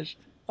gosh.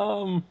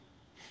 I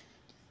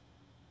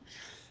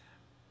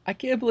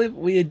can't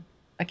believe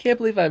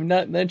I've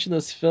not mentioned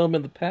this film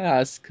in the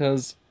past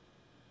because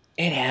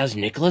it has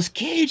Nicolas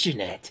Cage in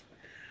it.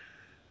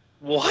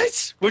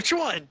 What? Which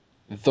one?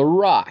 The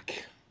Rock.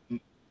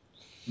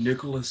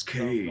 Nicolas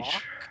Cage.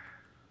 Rock?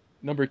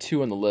 Number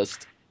 2 on the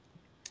list.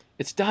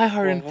 It's Die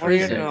Hard in Well, what do you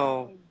prison.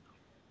 know?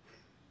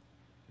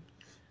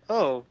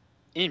 Oh,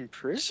 in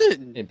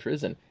prison? In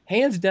prison.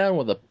 Hands down,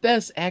 one of the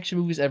best action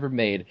movies ever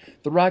made.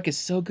 The Rock is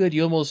so good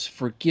you almost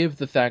forgive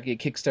the fact it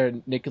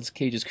kickstarted Nicolas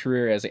Cage's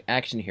career as an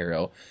action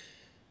hero.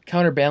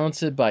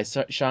 Counterbalanced by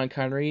Sean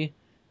Connery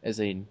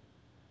as a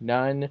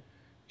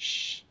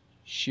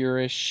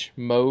non-shirish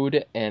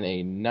mode and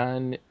a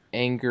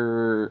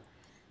non-angrier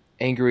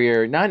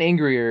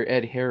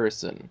Ed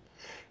Harrison.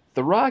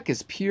 The Rock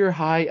is pure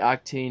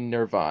high-octane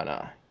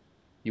nirvana.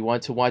 You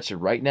want to watch it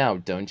right now,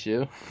 don't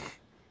you?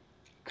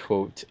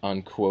 Quote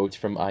unquote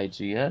from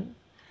IGN.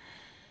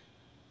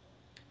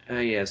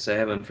 Yes, I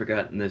haven't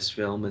forgotten this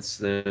film. It's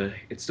the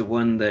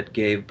one that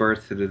gave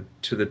birth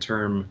to the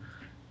term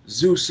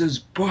Zeus's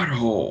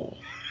butthole.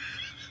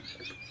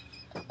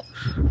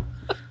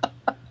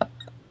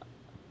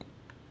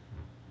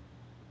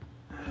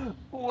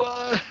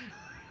 What?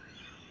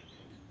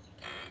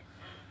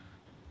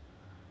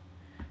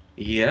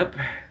 Yep,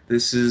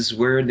 this is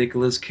where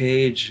Nicolas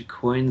Cage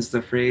coins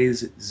the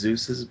phrase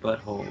Zeus's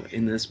butthole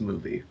in this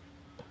movie.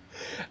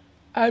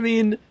 I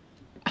mean,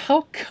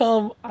 how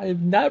come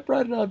I've not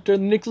brought it up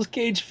during the Nicolas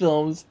Cage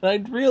films and I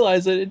didn't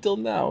realize it until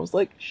now? I was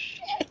like,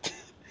 shit!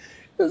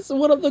 This is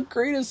one of the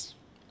greatest.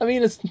 I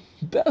mean, it's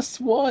best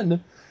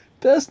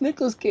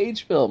Nicolas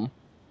Cage film.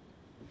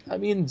 I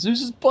mean,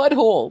 Zeus's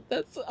butthole.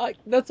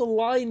 That's a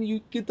line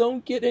you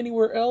don't get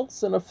anywhere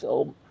else in a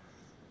film.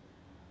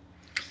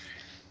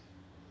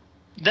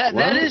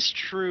 That is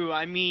true.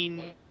 I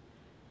mean,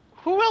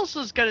 who else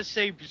is gonna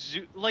say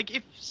like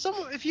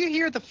if you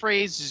hear the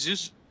phrase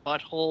Zeus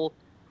butthole,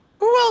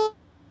 who else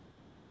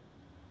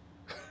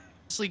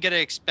is gonna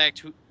expect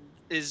who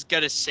is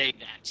gonna say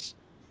that?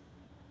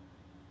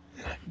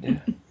 Yeah.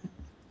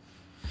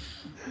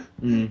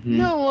 Mm-hmm.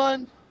 No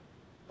one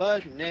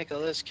but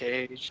Nicolas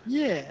Cage.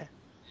 Yeah.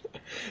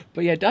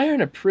 But yeah, Die Hard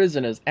in a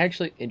Prison is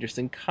actually an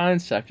interesting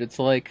concept. It's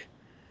like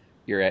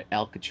you're at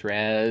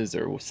Alcatraz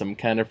or some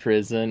kind of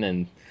prison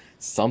and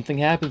something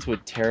happens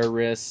with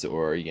terrorists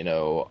or,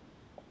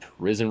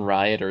 prison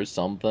riot or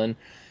something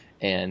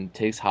and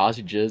takes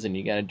hostages and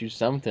you gotta do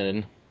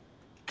something.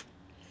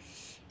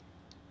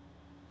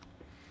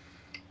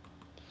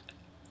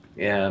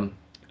 Yeah.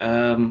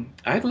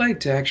 I'd like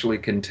to actually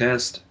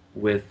contest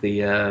with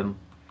the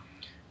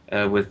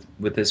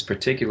with this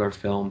particular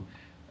film.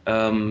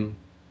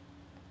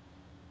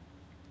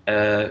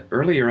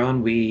 Earlier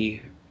on,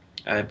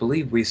 I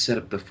believe we set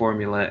up the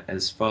formula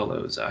as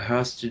follows: a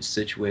hostage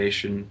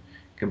situation,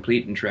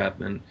 complete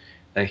entrapment,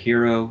 a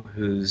hero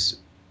who's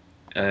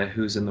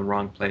in the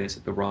wrong place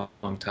at the wrong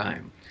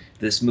time.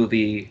 This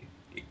movie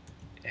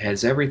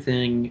has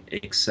everything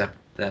except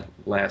that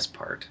last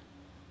part.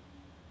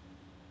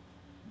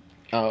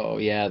 Oh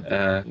yeah,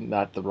 Uh,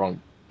 not the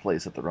wrong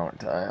place at the wrong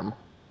time.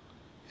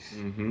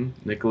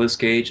 Nicolas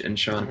Cage and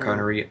Sean Mhm.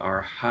 Connery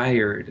are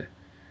hired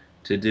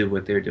to do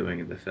what they're doing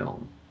in the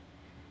film.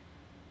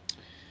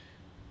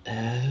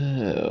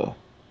 Oh.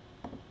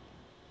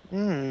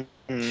 Hmm.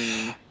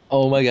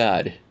 Oh my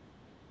god.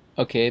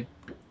 Okay,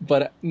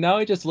 but now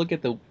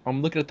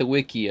I'm looking at the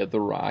wiki of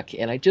The Rock,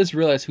 and I just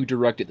realized who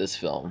directed this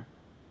film.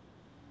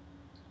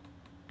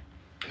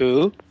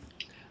 Who?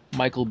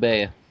 Michael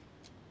Bay.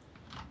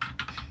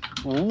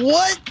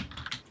 What?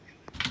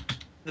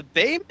 The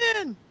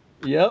Bayman?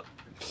 Yep.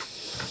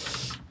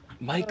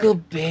 Michael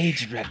Bay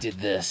directed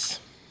this.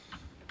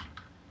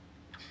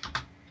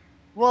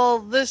 Well,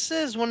 this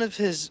is one of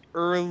his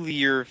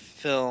earlier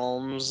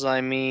films.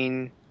 I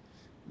mean,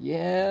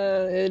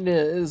 Yeah, it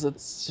is.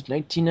 It's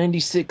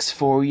 1996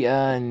 for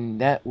ya,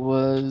 and that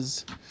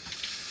was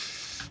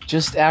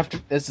just after.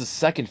 That's the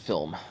second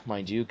film,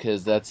 mind you,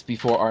 because that's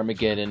before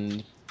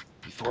Armageddon,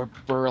 before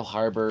Pearl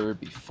Harbor,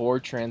 before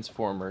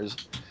Transformers.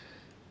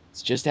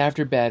 It's just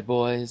after Bad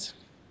Boys.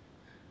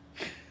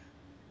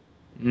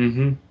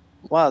 Mm-hmm.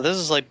 wow, this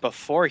is like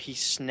before he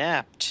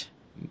snapped.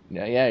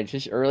 Yeah, it's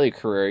just early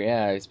career.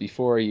 Yeah, it's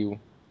before you,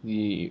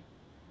 yeah.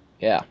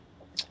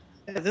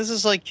 Yeah, this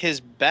is like his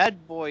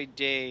bad boy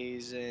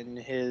days and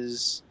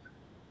his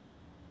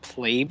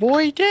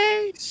Playboy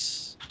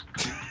days.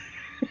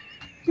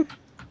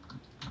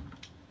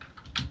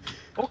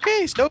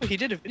 Okay, so he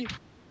did a video.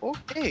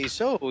 Okay,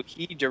 so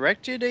he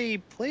directed a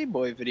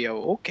Playboy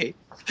video. Okay.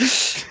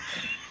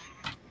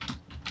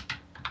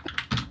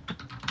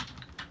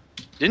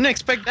 Didn't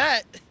expect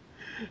that.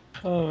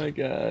 Oh my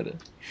god.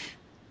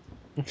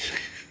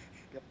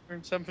 Gotta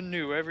learn something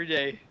new every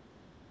day.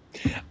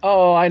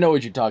 Oh, I know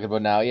what you're talking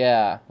about now.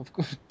 Yeah, of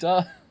course.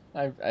 Duh.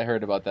 I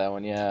heard about that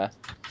one. Yeah.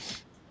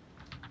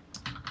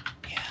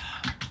 Yeah.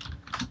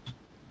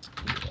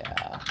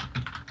 Yeah.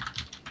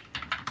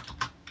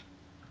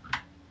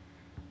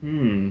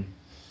 Hmm.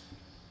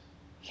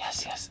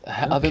 Yes, yes.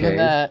 Other than Okay.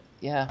 that,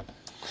 yeah.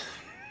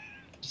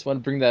 Just want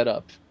to bring that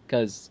up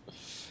because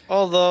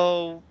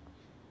Although,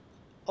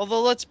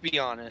 let's be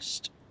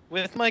honest,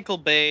 with Michael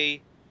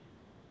Bay,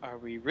 are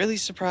we really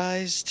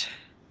surprised?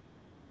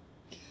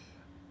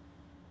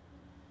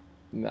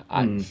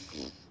 I, Hmm.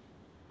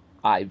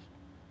 I,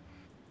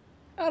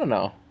 I don't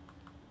know.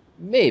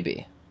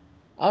 Maybe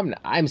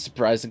I'm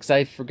surprised because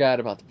I forgot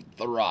about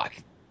The Rock,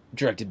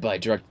 directed by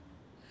direct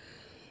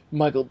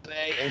Michael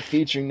Bay and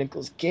featuring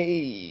Nicolas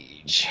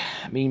Cage.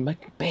 I mean,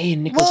 Michael Bay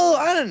and Nicolas. Well,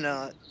 I don't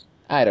know.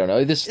 I don't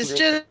know. This It's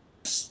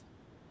just.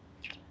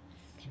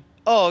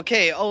 Oh,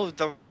 okay. Oh,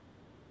 The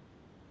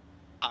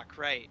Rock,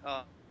 right.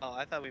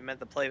 I thought we meant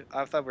the play.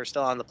 I thought we were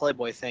still on the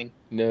Playboy thing.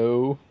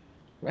 no.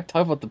 I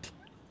talk about the.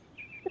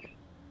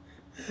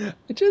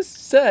 I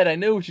just said I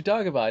know what you're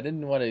talking about. I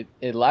didn't want to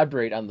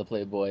elaborate on the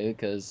Playboy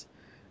because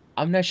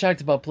I'm not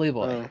shocked about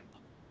Playboy. Oh.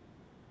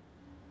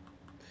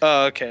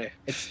 Oh, okay.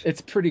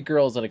 It's pretty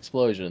girls and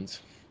explosions.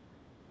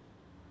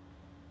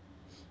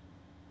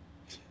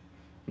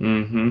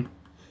 Mm-hmm.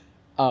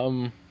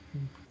 Um,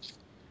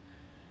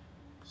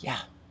 yeah,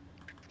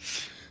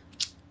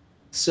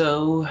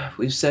 So,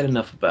 we've said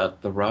enough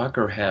about The Rock,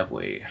 or have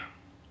we?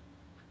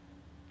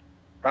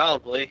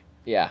 Probably.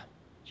 yeah.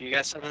 Do you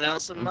got something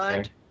else in Okay.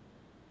 mind?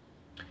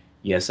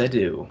 Yes, I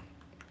do.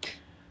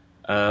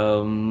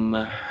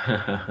 Um,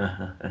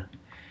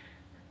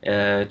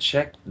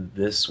 check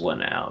this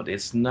one out.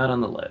 It's not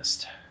on the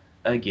list.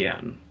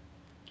 Again.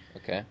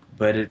 Okay.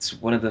 But it's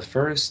one of the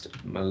first,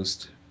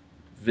 most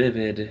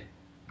vivid,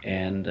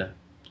 and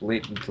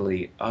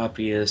blatantly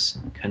obvious,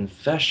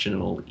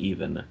 confessional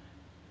even,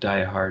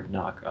 Die Hard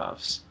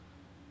knockoffs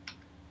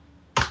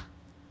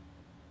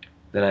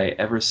that I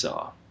ever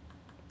saw.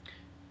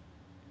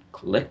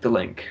 Click the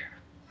link.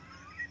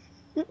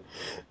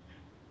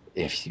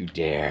 If you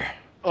dare.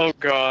 Oh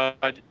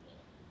God.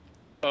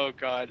 Oh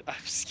God.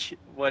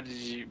 What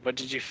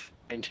did you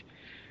find?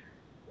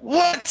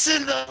 What's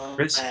in the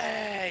Chris,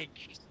 leg?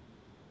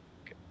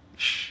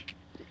 shh.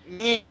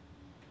 Hold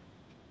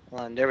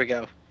on, there we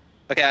go.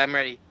 Okay, I'm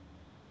ready.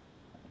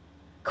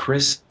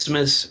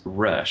 Christmas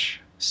Rush,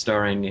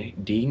 starring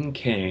Dean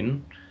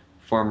Cain,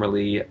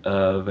 formerly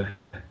of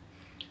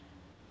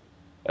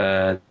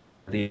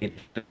the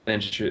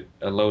adventure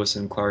Lois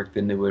and Clark: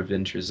 The New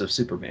Adventures of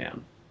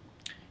Superman.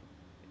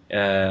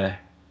 Uh,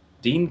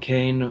 Dean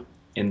Cain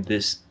in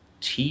this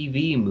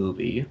TV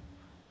movie,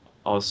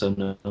 also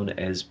known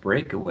as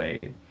Breakaway,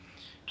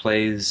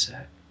 plays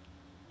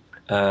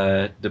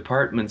a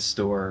department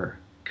store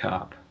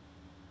cop,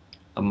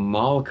 a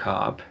mall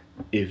cop,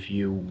 if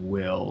you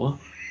will,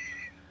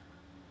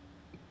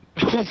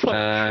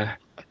 uh,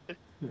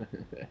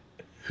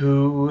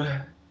 who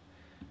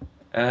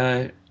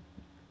uh,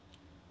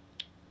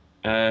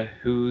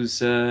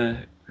 whose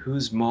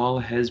mall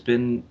has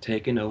been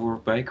taken over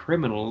by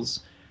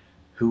criminals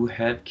who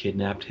have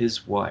kidnapped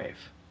his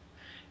wife.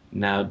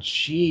 Now,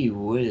 gee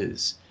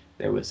whiz,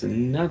 there was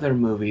another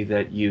movie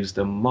that used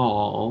a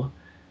mall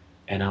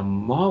and a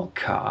mall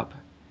cop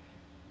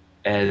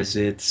as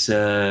its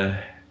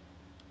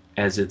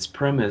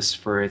premise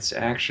for its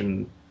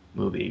action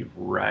movie,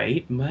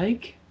 right,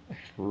 Mike?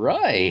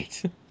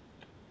 Right.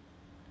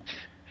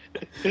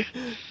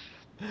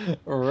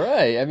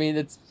 Right. I mean,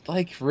 it's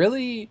like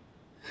really.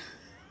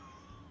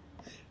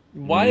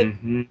 Why?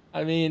 Mm-hmm.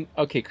 I mean,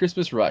 okay,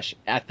 Christmas Rush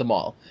at the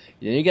mall.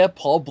 Then you got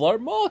Paul Blart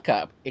Mall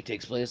Cop. It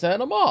takes place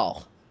at a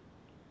mall.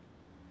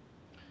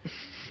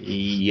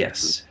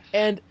 Yes.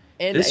 And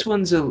and This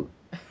one's a and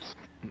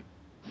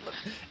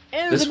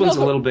there's this one's a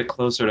another. little bit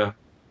closer to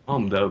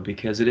home though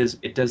because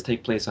it does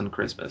take place on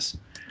Christmas.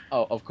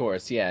 Oh, of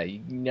course, yeah.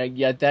 You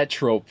got that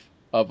trope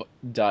of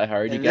Die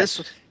Hard. You And got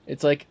this,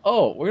 it's like,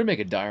 oh, we're gonna make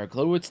a Die Hard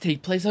clone. Let's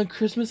take place on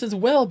Christmas as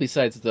well.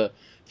 Besides the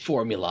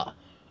formula.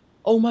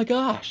 Oh my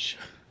gosh,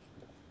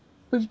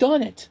 we've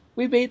done it.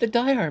 We made the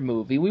Die Hard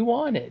movie we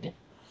wanted,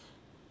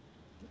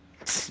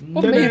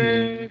 but made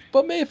Mhm.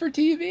 but made for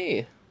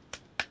TV.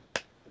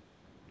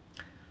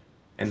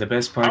 And the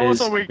best part How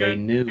else are is we they gonna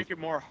knew. make it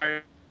more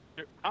hard?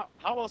 How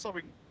else are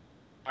we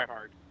Die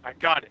Hard? I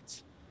got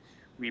it.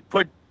 We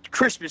put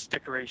Christmas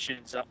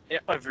decorations up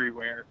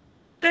everywhere.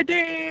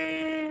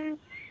 Da-ding!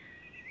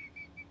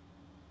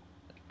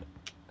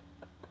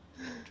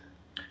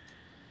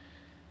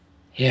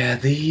 Yeah,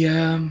 the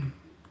uh,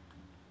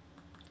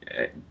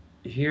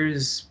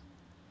 here's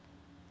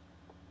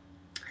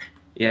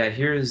yeah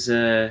here's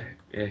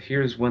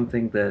one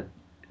thing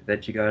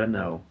that you gotta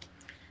know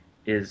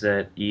is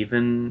that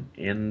even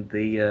in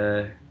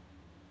the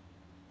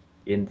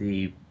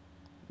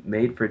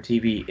made for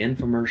TV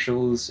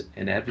infomercials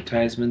and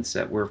advertisements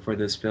that were for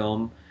this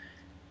film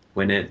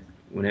when it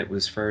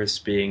was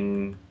first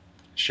being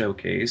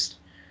showcased,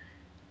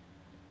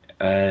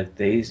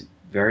 they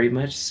very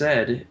much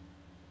said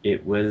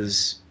it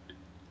was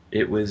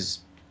it was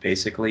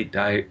basically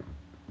Die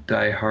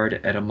Hard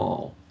at a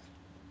mall.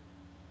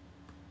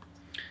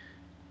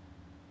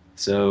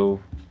 So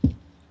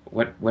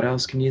what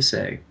else can you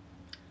say?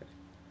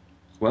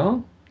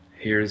 Well,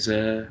 here's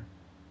a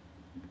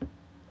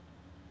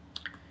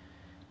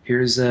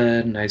here's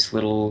a nice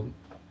little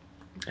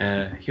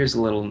here's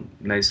a little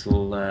nice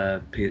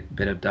little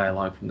bit of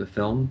dialogue from the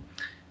film.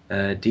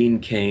 Dean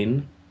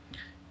Cain,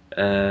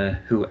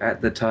 who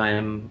at the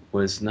time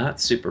was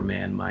not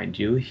Superman, mind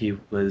you, he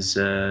was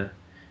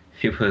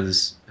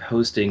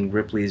hosting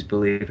Ripley's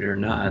Believe It or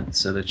Not.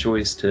 So the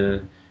choice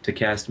to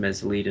cast him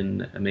as the lead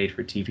in a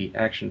made-for-TV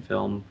action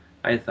film,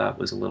 I thought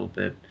was a little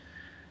bit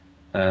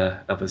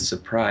of a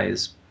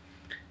surprise.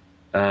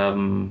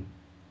 Um,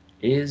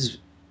 is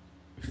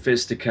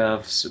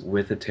fisticuffs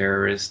with a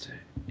terrorist,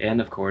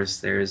 and of course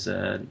there's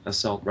an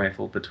assault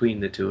rifle between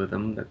the two of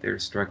them that they're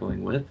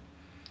struggling with.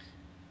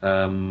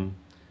 Um,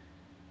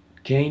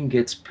 Kane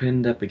gets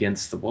pinned up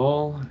against the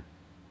wall,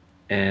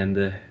 and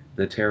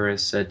the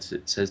terrorist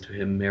says to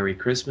him, "Merry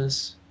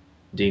Christmas."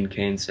 Dean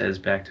Kane says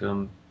back to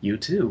him, "You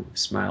too,"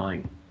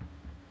 smiling.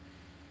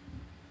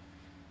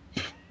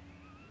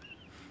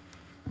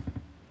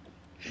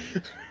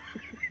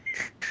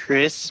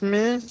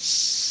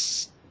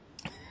 Christmas.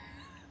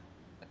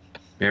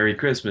 "Merry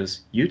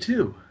Christmas, you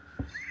too."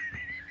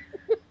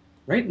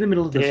 Right in the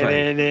middle of the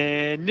fight.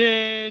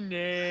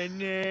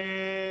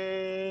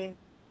 Da-na-na-na-na-na.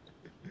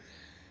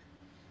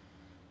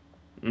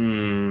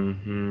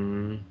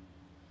 Mm-hmm.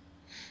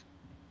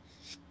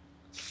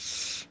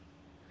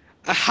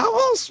 How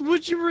else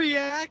would you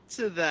react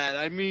to that?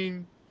 I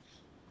mean,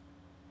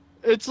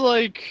 it's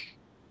like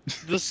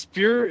the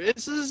spirit.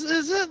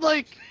 Is it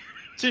like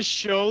to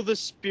show the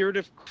spirit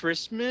of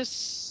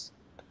Christmas?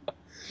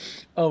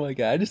 Oh my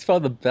god, I just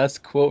found the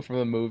best quote from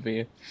the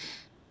movie.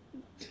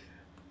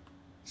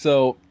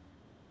 So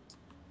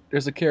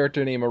there's a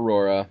character named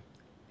Aurora,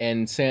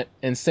 and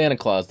Santa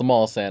Claus, the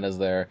mall Santa's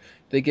there.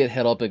 They get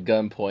held up at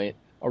gunpoint.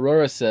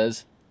 Aurora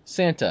says,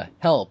 "Santa,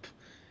 help!"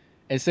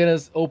 And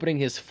Santa's opening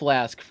his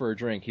flask for a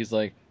drink. He's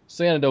like,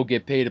 "Santa don't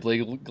get paid to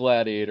play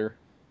gladiator."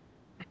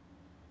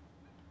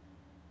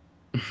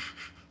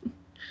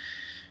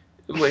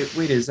 Wait,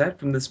 is that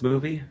from this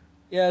movie?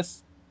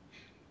 Yes.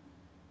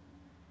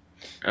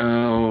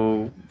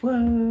 Oh,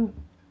 well.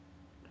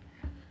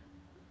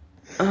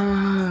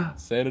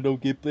 Santa don't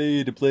get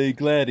paid to play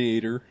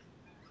gladiator.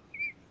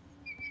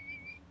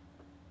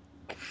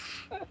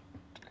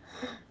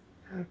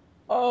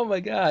 Oh my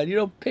god, you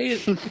don't pay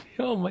it.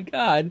 Oh my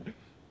god.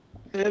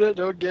 Santa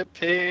don't get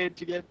paid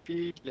to get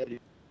paid.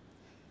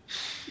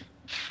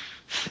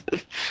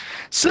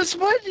 Since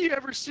when do you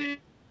ever see?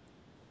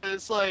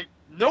 It's like,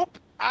 nope,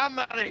 I'm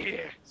out of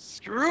here.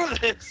 Screw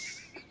this.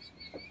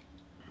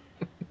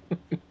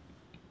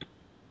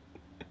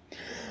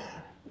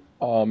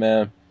 Oh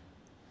man.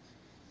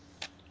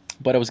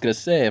 But I was gonna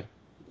say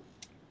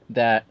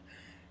that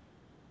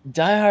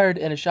Die Hard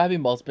in a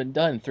shopping mall's been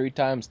done 3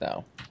 times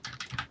now.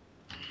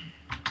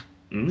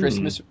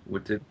 Christmas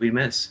What did we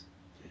miss?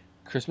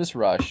 Christmas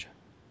Rush,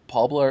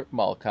 Paul Blart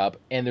Mall Cop,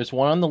 and there's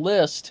one on the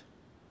list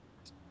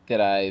that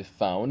I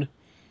found.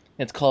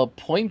 It's called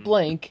Point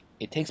Blank.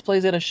 It takes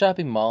place at a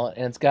shopping mall,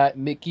 and it's got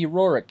Mickey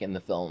Rourke in the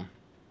film.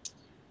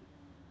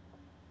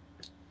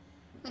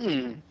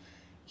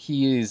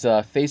 He is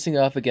facing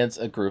off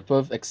against a group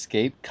of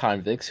escaped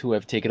convicts who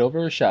have taken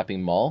over a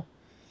shopping mall.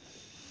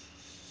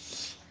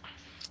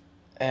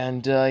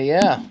 And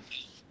yeah,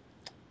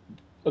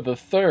 the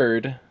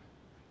third,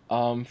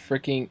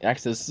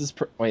 actually,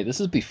 this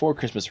is before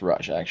Christmas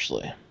Rush,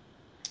 actually.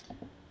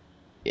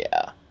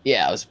 Yeah,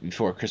 it was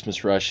before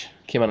Christmas Rush.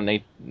 Came out in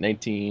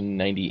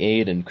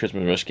 1998, and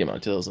Christmas Rush came out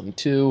in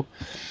 2002.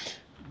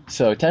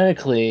 So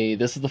technically,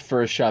 this is the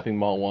first shopping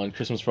mall one.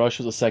 Christmas Rush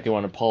was the second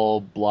one, and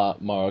Paul Blart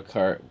Mario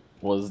Kart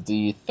was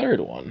the third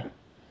one.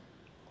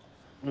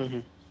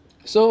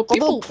 So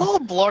Although Paul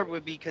Blart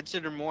would be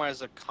considered more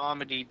as a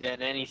comedy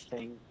than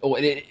anything. Oh,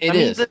 it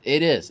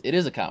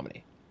is a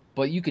comedy,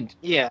 but you can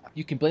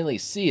blatantly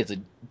see it's a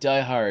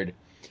diehard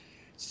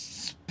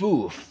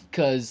spoof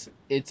because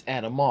it's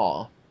at a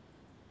mall,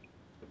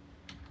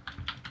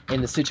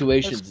 and the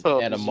situation's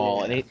at a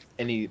mall, and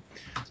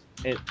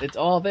it's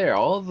all there.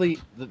 All the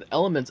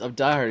elements of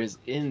Die Hard is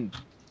in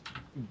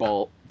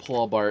Paul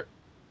Blart.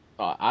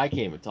 I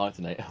can't even talk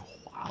tonight.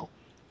 Wow,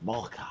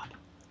 Mall Cop.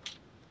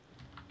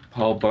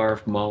 Paul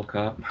Barf Mall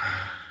Cop.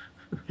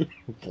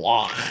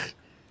 Blah.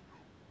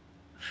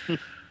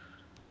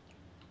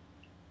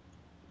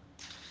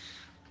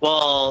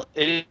 Well,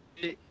 it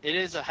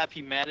is a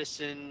Happy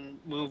Madison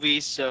movie,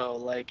 so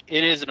like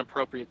it is an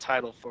appropriate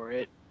title for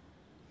it.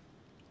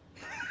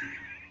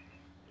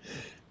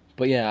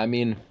 But yeah, I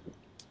mean,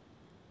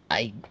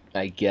 I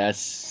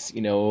guess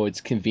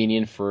it's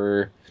convenient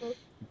for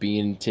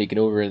being taken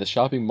over in the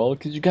shopping mall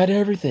because you got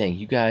everything.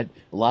 You got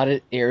a lot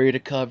of area to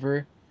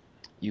cover.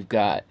 You've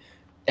got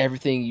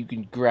everything you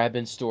can grab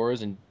in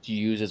stores and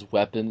use as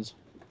weapons.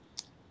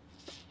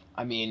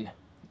 I mean,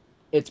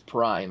 it's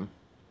prime.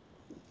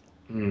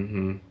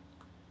 Mm-hmm.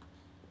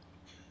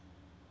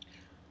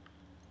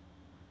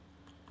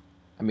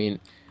 I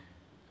mean,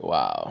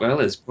 wow. Well,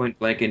 is Point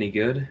Blank any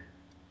good?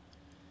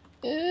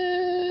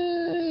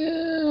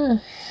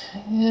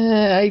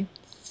 I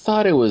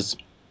thought it was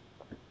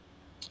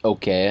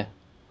okay.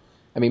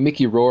 I mean,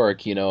 Mickey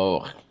Rourke,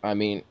 I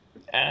mean,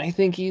 I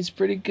think he's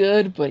pretty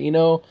good, but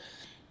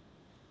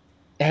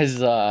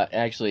as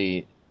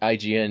actually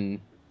IGN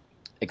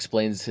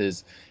explains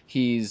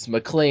he's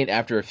McClane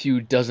after a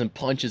few dozen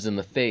punches in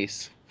the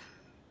face.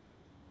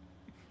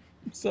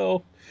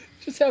 So,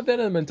 just have that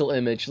in a mental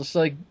image. Just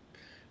like,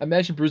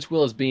 imagine Bruce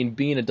Willis being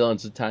a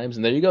dozens of times,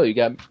 and there you go. You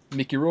got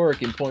Mickey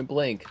Rourke in Point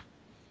Blank.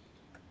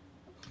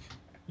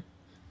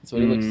 That's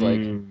what he looks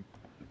like.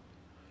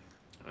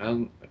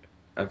 Well,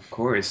 of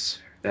course.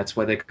 That's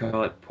why they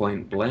call it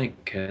Point Blank,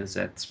 because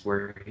that's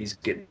where he's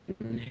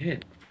getting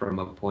hit from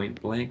a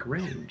point blank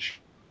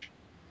range.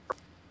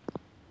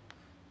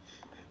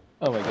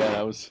 Oh my god,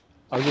 I was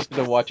just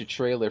gonna watch a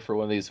trailer for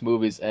one of these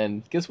movies,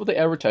 and guess what the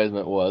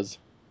advertisement was?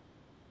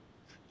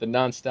 The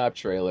non-stop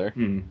trailer.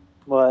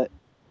 What?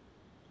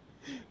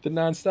 The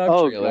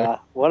non-stop trailer. Oh god,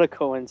 what a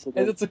coincidence!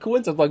 And it's a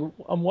coincidence. Like,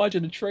 I'm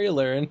watching a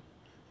trailer, and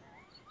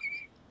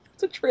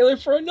it's a trailer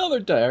for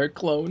another Die Hard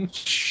clone.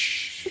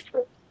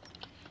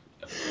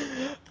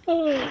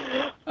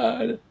 Oh,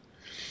 God.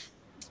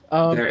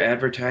 They're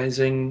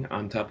advertising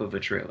on top of a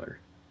trailer.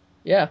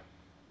 Yeah.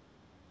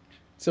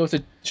 So it's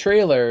a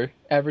trailer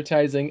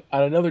advertising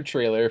on another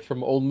trailer from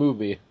an old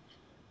movie.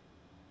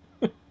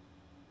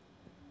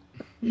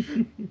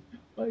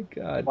 My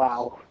God.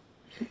 Wow.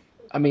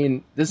 I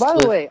mean, this. By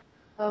the way,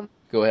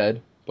 go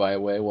ahead. By the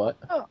way, what?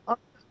 On a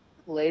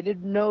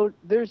related note,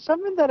 there's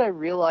something that I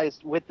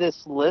realized with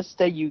this list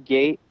that you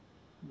gave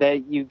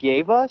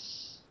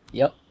us.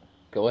 Yep.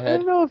 Go I ahead.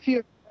 don't know if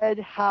you read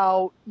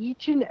how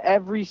each and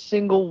every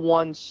single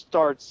one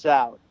starts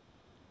out.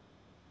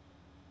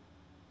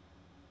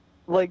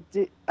 Like,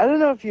 I don't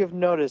know if you've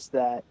noticed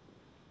that.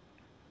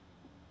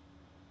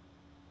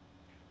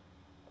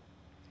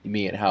 You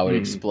mean how it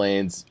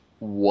explains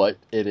what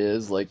it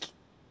is, like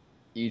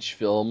each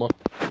film?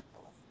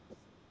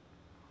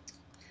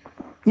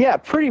 Yeah,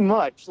 pretty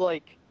much.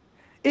 Like,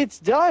 it's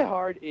Die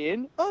Hard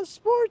in a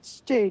sports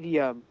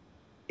stadium.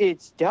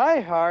 It's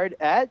Die Hard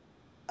at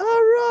a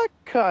rock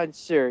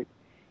concert.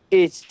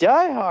 It's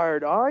Die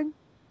Hard on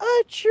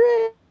a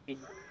train.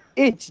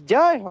 It's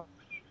Die Hard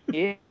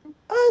in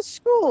a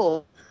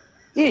school.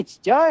 It's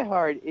Die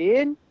Hard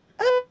in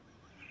a...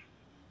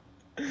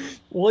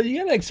 Well, you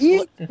gotta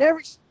explain.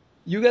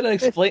 You gotta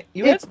explain.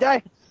 You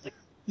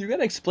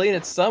gotta explain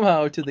it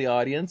somehow to the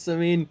audience. I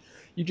mean,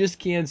 you just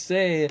can't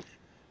say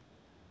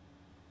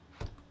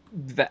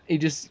that. You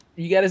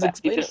gotta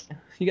explain it.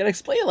 You gotta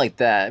explain it like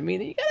that. I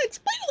mean, you gotta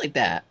explain it like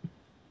that.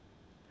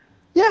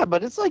 Yeah,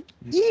 but it's like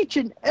each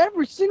and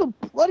every single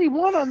bloody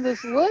one on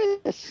this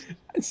list.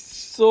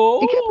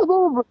 So it gets a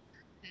little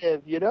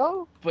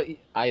repetitive, But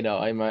I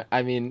know.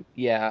 I mean,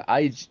 yeah.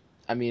 I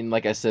mean,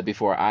 like I said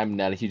before, I'm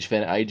not a huge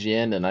fan of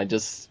IGN, and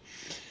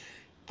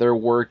their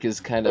work is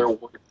kind of.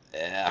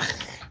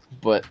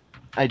 But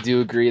I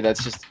do agree.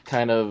 That's just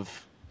kind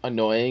of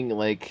annoying.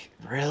 Like,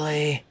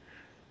 really?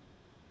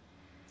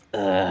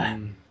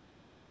 Hmm.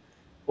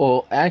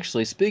 Well,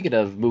 actually, speaking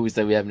of movies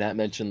that we have not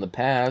mentioned in the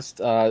past,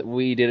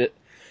 we did it.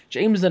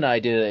 James and I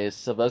did a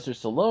Sylvester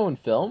Stallone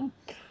film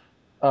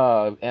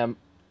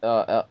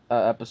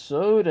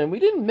episode, and we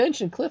didn't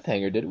mention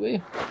Cliffhanger, did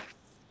we?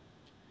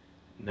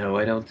 No,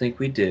 I don't think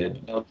we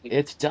did.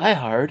 It's Die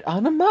Hard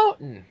on a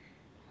Mountain.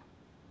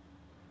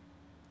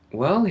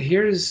 Well,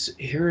 here's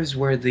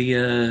where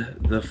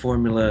the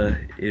formula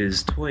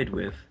is toyed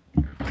with,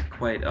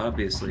 quite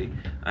obviously.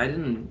 I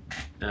didn't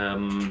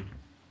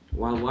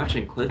while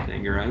watching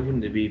Cliffhanger, I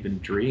wouldn't have even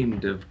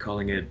dreamed of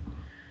calling it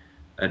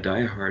a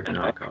Die Hard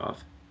knockoff.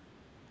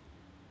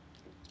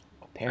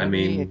 I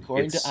Apparently, mean,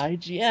 according to it's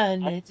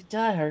IGN, it's a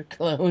Die Hard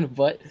clone,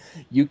 but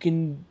you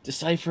can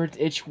decipher it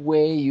which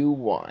way you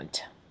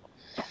want.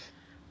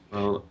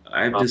 well,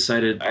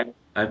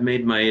 I've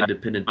made my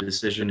independent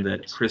decision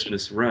that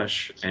Christmas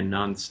Rush and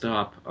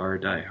Nonstop are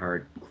Die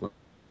Hard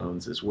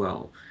clones as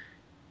well.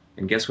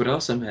 And guess what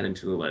else I'm adding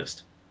to the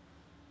list?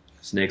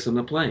 Snakes on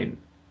the Plane.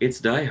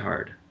 It's Die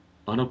Hard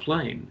on a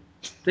plane.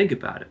 Think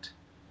about it.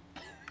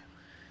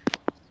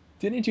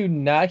 Didn't you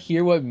not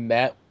hear what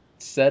Matt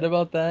said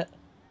about that?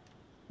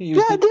 He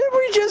was Yeah, didn't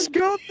we just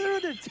go through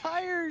an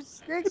entire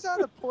snakes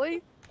on a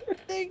plate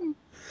thing?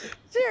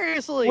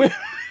 Seriously.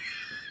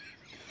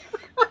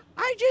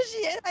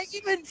 I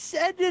even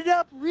ended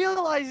up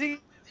realizing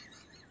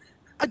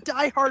a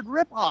Die Hard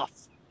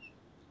ripoff.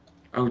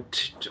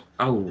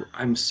 Oh,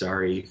 I'm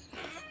sorry.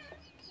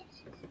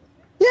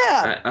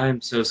 Yeah,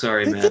 I'm so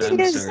sorry, the Matt. thing I'm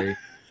is, sorry.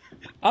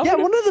 I'm yeah,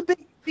 gonna one of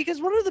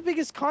the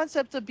biggest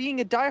concepts of being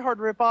a Die Hard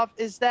ripoff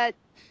is that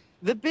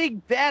the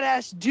big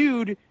badass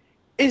dude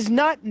is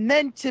not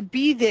meant to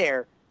be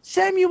there.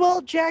 Samuel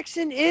L.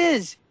 Jackson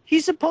is.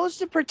 He's supposed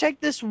to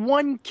protect this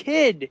one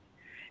kid,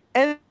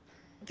 and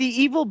the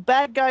evil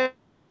bad guy,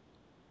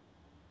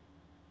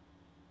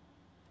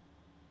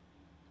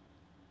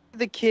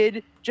 the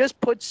kid, just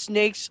puts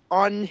snakes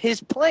on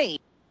his plane.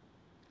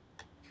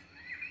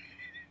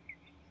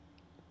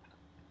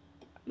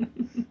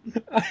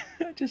 I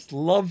just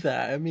love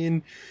that. I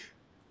mean,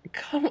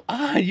 come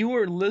on, you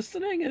were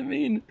listening? I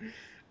mean,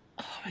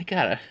 oh my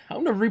god,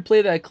 I'm gonna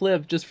replay that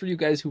clip just for you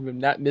guys who have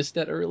not missed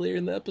that earlier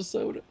in the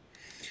episode.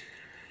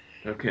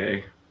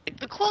 Okay.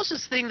 The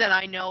closest thing that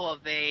I know of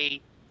a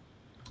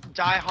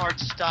Die Hard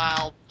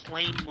style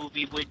plane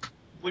movie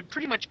would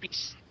pretty much be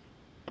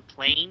a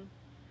plane.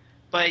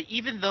 But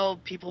even though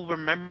people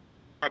remember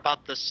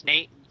about the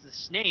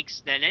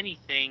snakes than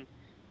anything,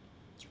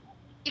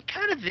 it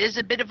kind of is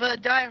a bit of a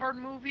Die Hard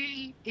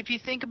movie if you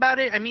think about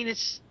it. I mean,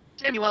 it's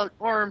Samuel,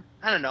 or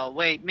I don't know.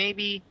 Wait,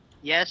 maybe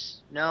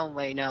yes, no,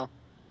 wait, no,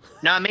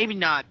 no, maybe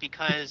not,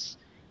 because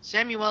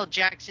Samuel L.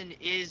 Jackson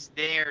is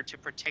there to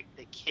protect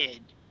the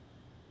kid,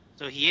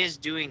 so he is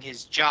doing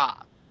his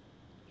job.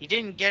 He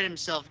didn't get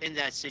himself in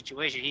that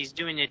situation. He's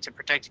doing it to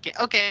protect the kid.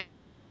 Okay,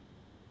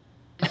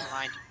 never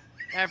mind.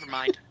 Never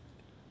mind.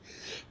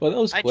 Well, that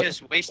was I quick.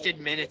 just wasted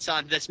minutes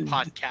on this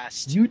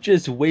podcast. You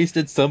just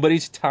wasted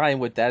somebody's time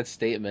with that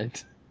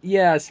statement.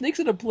 Yeah,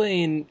 Snakes on a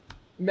Plane.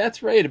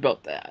 Matt's right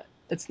about that.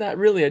 It's not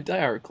really a Die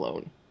Hard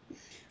clone.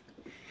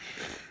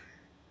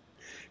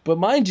 But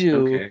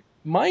Okay.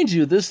 mind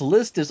you, this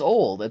list is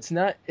old. It's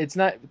not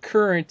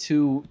current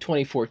to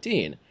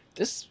 2014.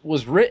 This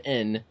was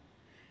written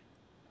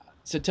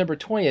September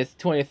 20th,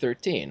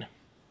 2013.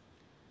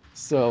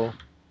 So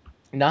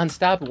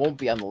Nonstop won't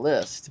be on the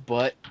list,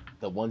 but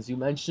the ones you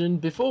mentioned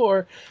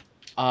before,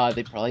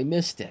 they probably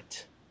missed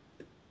it.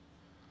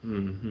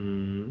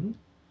 Hmm.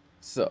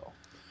 So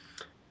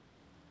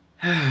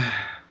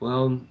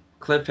Well,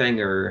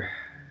 Cliffhanger.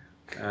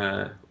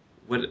 Uh,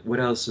 what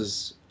else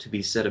is to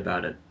be said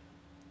about it?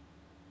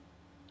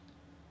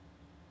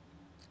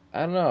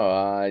 I don't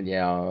know.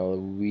 Yeah,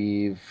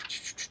 we've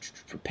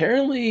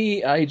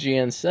apparently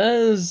IGN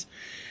says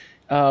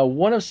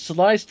one of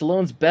Sly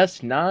Stallone's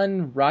best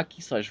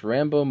non-Rocky /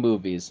 Rambo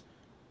movies.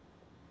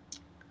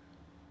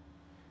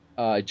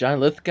 John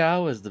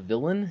Lithgow is the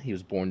villain he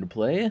was born to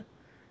play.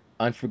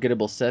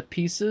 Unforgettable set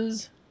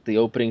pieces. The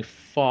opening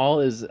fall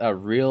is a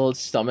real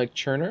stomach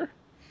churner.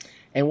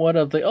 And one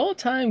of the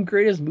all-time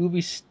greatest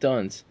movie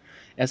stunts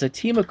as a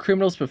team of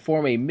criminals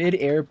perform a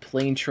mid-air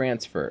plane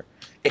transfer.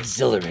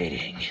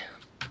 Exhilarating.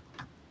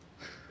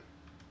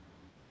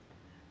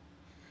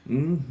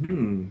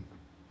 Hmm.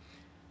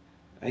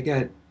 I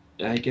got.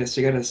 I guess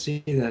I gotta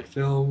see that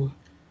film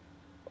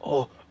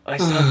Oh, it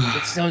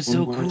sounds one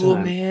so more cool,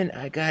 time. man.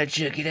 I gotta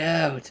check it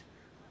out.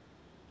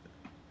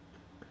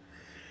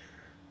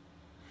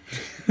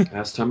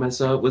 Last time I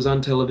saw it was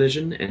on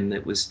television, and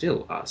it was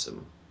still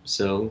awesome.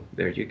 So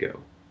there you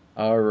go.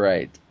 All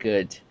right,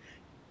 good.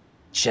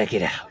 Check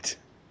it out.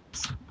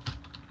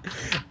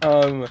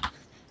 Um,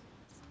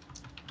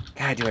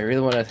 God, do I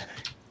really want to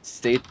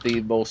state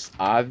the most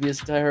obvious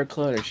Die Hard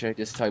clone, or should I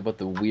just talk about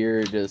the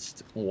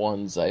weirdest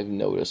ones I've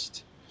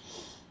noticed?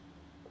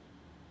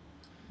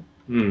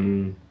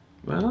 Hmm.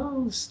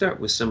 Well, let's start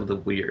with some of the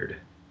weird.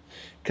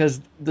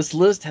 Because this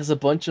list has a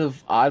bunch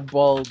of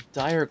oddball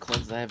dire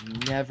clones that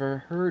I've never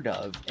heard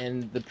of,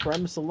 and the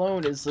premise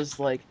alone is just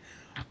like,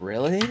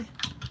 really?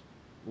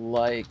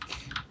 Like,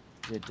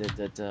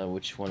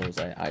 which one was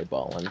I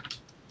eyeballing?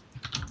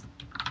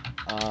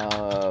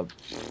 Uh,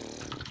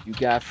 you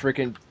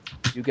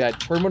got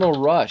Terminal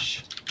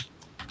Rush.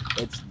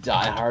 It's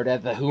Die Hard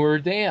at the Hoover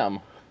Dam.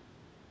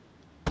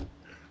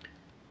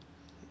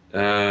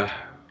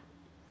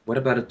 What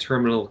about a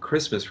terminal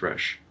Christmas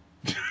rush?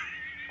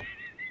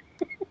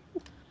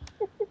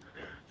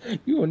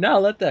 You will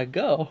not let that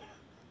go.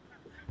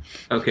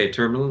 Okay,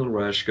 terminal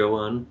rush. Go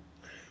on.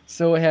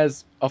 So it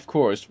has, of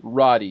course,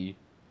 Roddy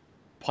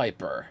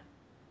Piper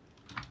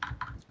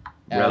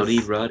Rowdy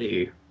as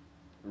Roddy.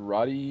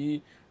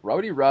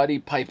 Roddy Roddy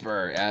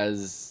Piper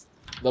as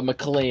the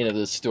McLean of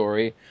this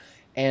story.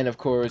 And of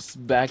course,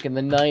 back in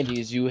the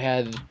 90s, you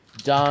had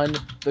Don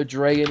the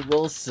Dragon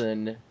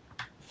Wilson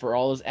for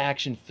all his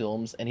action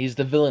films, and he's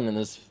the villain in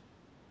this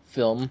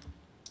film.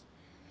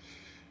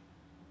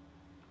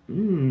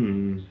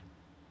 Hmm.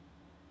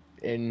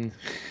 And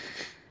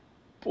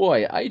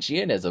boy,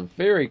 IGN has a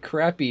very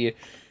crappy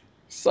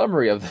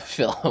summary of the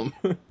film.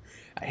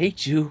 I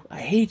hate you. I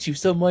hate you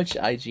so much,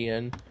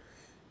 IGN.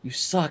 You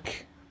suck.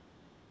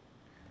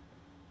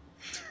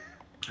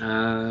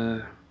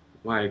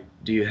 Why?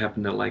 Do you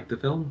happen to like the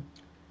film?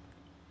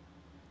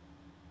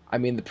 I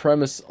mean, the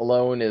premise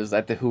alone is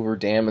that the Hoover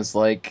Dam is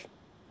like,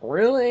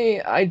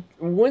 really? I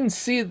wouldn't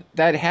see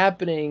that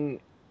happening.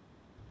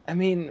 I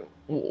mean,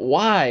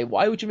 why?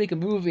 Why would you make a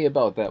movie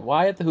about that?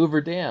 Why at the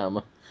Hoover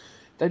Dam?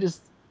 That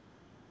just,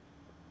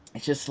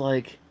 it's just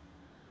like,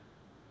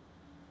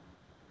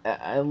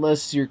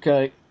 unless you're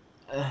kind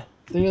of,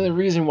 the only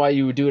reason why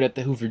you would do it at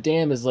the Hoover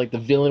Dam is like the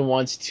villain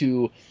wants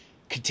to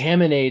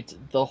contaminate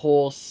the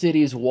whole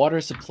city's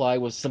water supply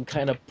with some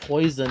kind of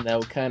poison that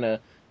would kind of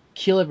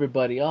kill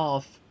everybody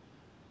off.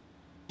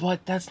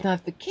 But that's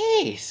not the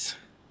case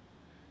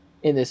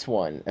in this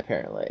one,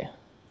 apparently.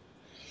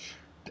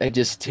 They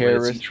just What is he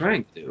terrorist.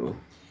 trying to do?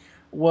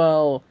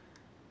 Well,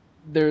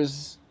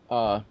 there's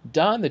Don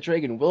the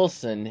Dragon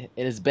Wilson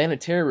and his band of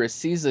terrorists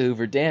sees the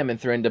Hoover Dam and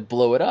threaten to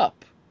blow it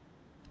up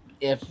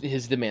if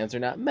his demands are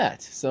not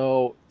met.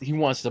 So he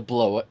wants to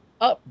blow it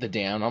up the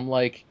dam. I'm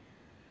like,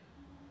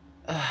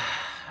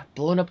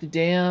 blowing up the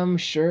dam,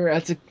 sure,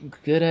 that's a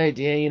good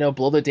idea. You know,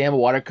 blow the dam,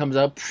 water comes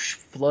up,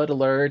 flood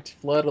alert,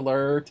 flood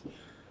alert.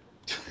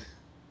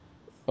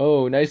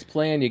 Oh, nice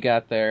plan you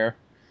got there.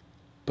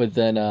 But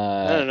then,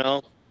 I don't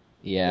know.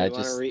 yeah,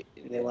 just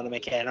They want to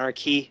make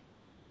anarchy,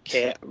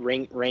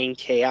 rain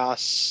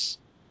chaos.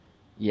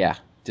 yeah,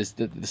 just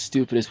the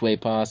stupidest way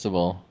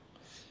possible.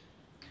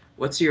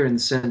 What's your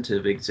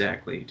incentive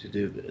exactly to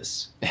do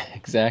this?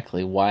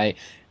 Exactly. Why?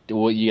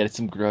 Well, you got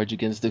some grudge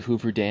against the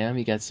Hoover Dam?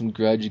 You got some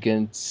grudge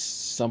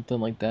against something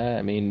like that?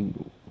 I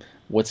mean,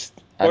 what's?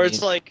 I Or mean,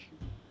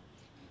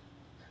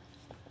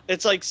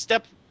 it's like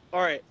step. All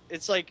right,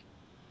 it's like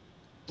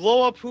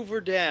blow up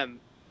Hoover Dam.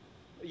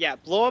 Yeah,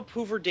 blow up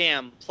Hoover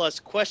Dam plus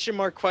question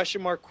mark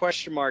question mark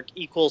question mark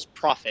equals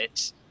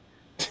profit.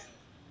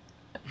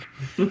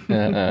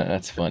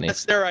 that's funny.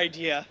 That's their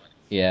idea.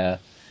 Yeah.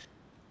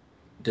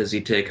 Does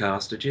he take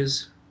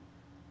hostages?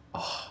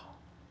 Oh,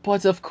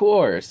 but of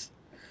course.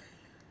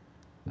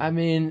 I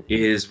mean,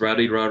 Is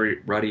Roddy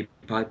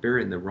Piper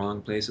in the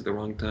wrong place at the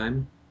wrong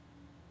time?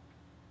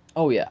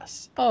 oh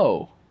yes.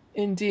 Oh,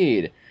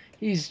 indeed.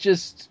 He's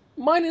just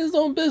minding his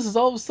own business.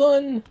 All of a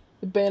sudden,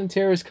 the band of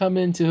terrorists come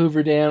into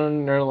Hoover Dam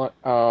and they're like,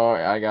 "Oh,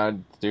 I gotta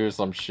do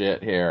some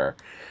shit here.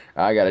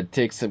 I gotta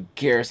take some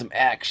care of some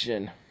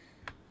action."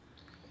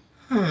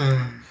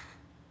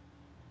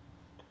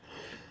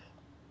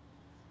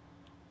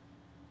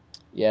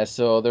 Yeah,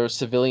 so there were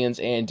civilians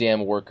and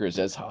dam workers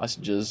as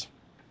hostages.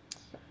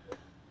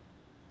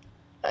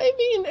 I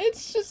mean,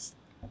 it's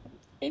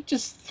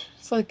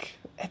like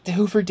at the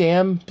Hoover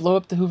Dam, blow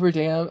up the Hoover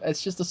Dam.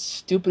 It's just the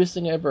stupidest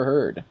thing I ever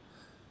heard.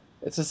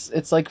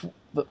 It's like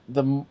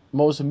the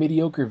most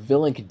mediocre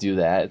villain could do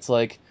that. It's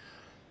like,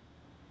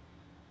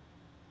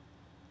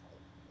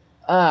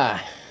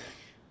 ah,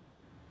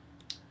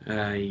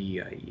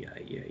 Ay, ay,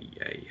 ay, ay,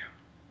 ay.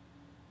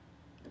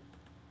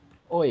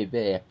 oy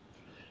vey.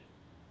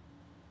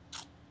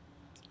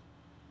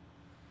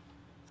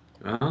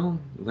 Well,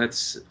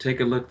 let's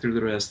take a look through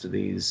the rest of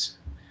these.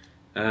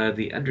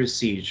 The Under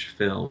Siege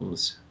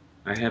films.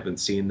 I haven't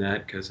seen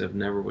that because I've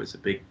never was a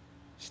big.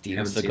 Steven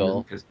Haven't seen them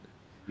Seagal. because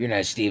You're not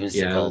a Steven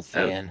yeah, Seagal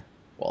fan.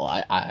 Well,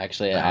 I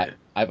actually I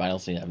I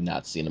honestly have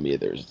not seen him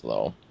either,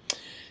 though.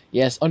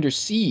 Yes, Under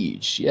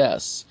Siege.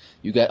 Yes,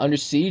 you got Under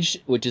Siege,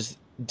 which is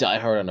Die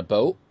Hard on a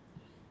boat.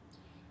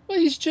 Well,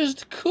 he's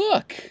just a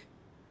cook.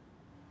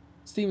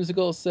 Steven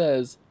Seagal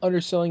says,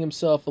 underselling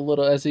himself a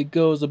little as he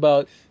goes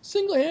about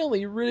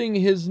single-handedly ridding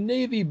his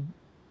Navy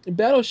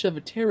battleship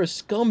of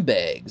terrorist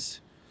scumbags.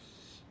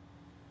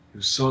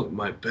 you sunk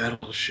my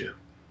battleship.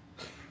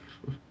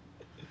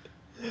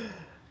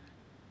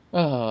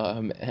 Oh,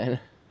 man.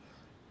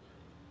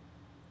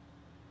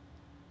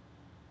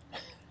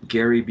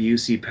 Gary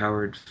Busey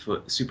powered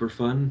super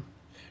fun.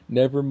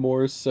 Never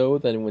more so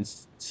than when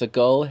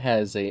Seagal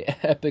has a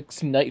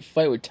epic night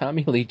fight with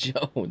Tommy Lee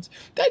Jones.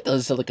 That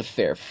doesn't sound like a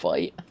fair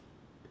fight.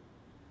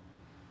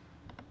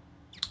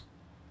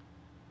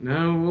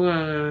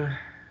 No,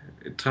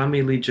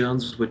 Tommy Lee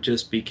Jones would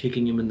just be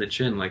kicking him in the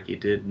chin like he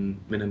did in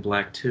Men in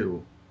Black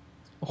 2.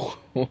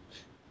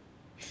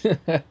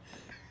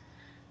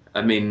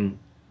 I mean,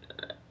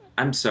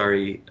 I'm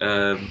sorry.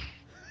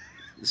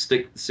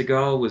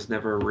 Seagal was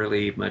never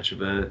really much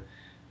of a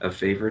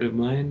favorite of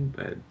mine,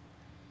 but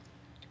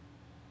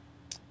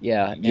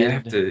Yeah, you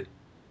have and to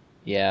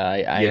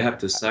yeah, you have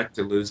to suck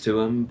to lose to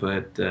him.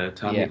 But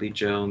Tommy yeah, Lee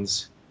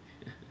Jones,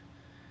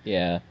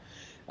 yeah.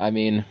 I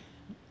mean,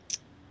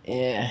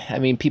 I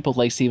mean, people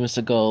like Steven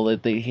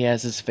Seagal. He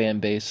has his fan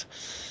base.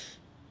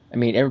 I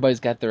mean,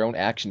 everybody's got their own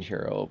action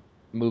hero,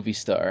 movie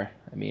star.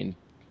 I mean,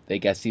 they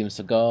got Steven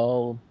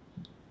Seagal.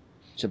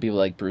 Some people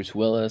like Bruce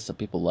Willis. Some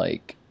people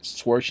like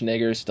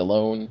Schwarzenegger,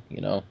 Stallone.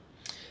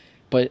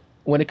 But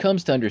when it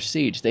comes to Under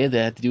Siege, they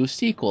had to do a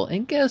sequel,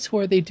 and guess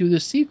where they do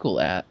the sequel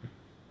at?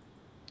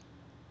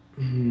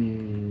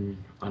 on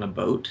a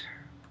boat.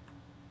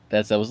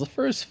 That was the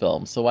first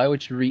film. So why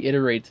would you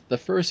reiterate the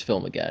first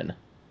film again?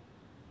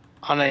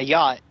 On a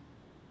yacht.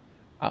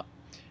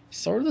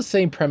 Sort of the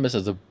same premise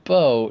as a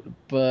boat,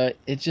 but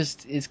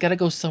it's got to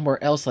go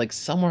somewhere else, like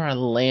somewhere on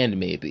land,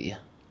 maybe.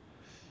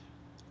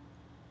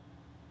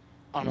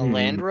 On a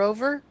Land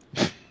Rover?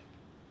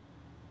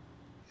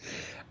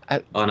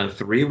 On a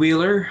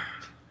three-wheeler?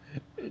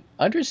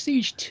 Under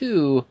Siege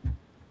 2,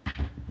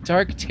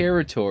 Dark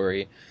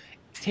Territory,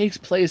 takes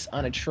place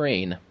on a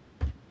train.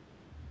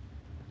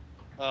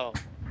 Oh.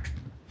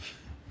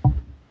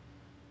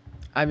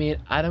 I mean,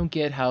 I don't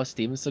get how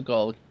Steven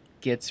Seagal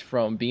gets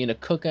from being a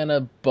cook on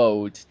a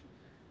boat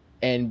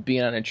and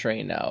being on a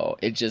train now.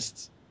 It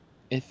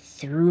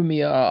threw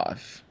me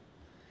off.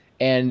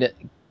 And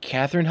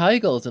Katherine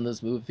Heigl's in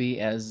this movie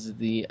as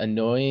the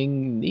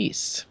annoying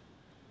niece.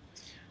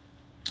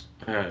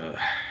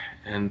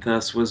 And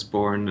thus was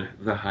born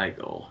the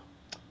Heigl.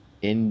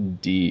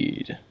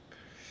 Indeed.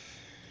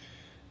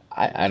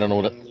 I don't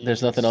know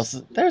there's nothing else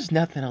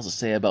to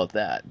say about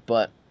that,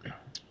 but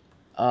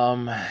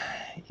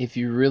if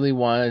you really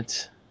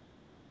want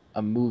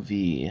a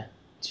movie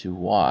to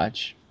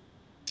watch,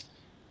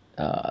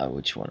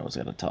 which one I was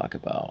going to talk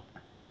about?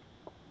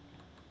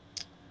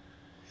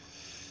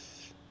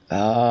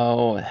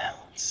 Oh, let's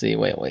see.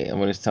 Wait. I'm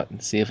going to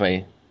see if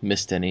I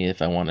missed any,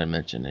 if I want to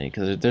mention any,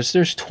 because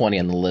there's 20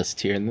 on the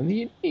list here, and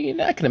then you're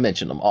not going to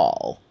mention them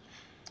all.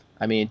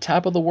 I mean,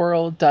 Top of the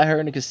World, Die Hard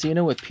in a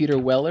Casino with Peter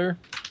Weller,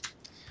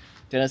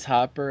 Dennis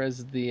Hopper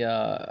as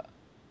the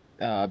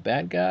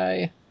bad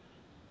guy.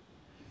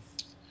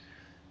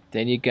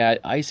 Then you got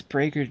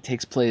Icebreaker, that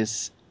takes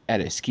place at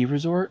a ski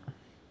resort.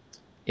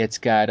 It's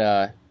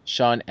got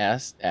Sean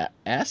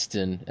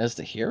Astin as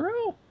the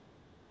hero?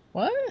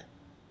 What?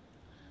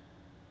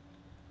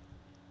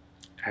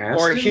 Astin?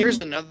 Or here's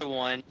another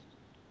one,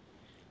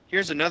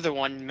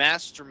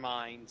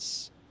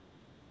 Masterminds,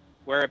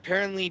 where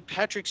apparently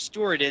Patrick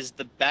Stewart is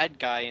the bad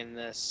guy in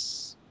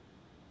this.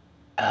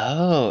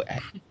 Oh,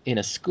 in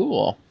a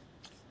school.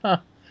 Huh.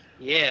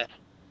 Yeah.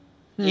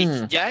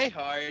 It's Die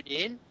Hard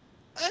in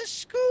a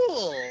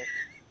school.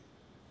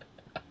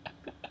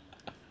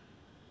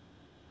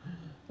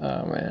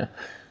 Oh, man.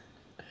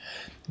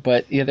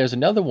 But, yeah, there's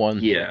another one.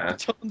 Yeah.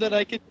 That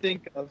I could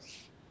think of.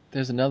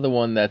 There's another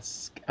one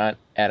that's at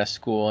a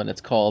school, and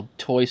it's called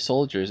Toy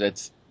Soldiers.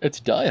 It's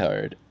Die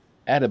Hard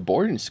at a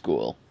boarding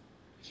school.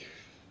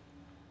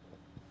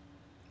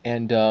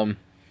 And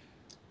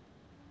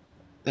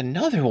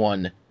another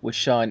one with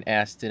Sean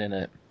Astin in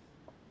it.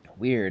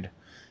 Weird.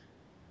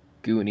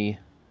 Goonie.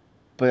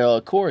 But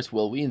of course,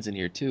 Will Wheaton's in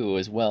here too,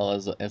 as well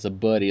as a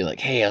buddy.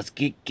 Like, hey, let's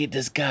get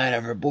this guy out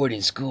of our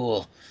boarding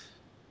school.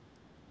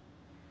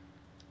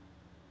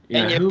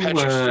 Yeah, And yet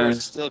Patrick Stewart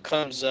still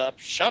comes up.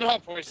 Shut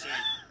up, Horsey.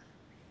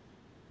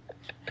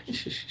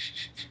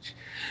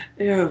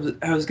 Yeah,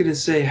 I was gonna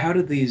say, how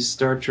did these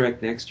Star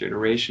Trek Next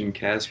Generation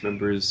cast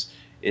members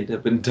end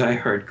up in Die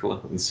Hard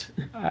clones?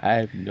 I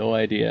have no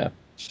idea.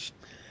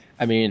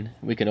 I mean,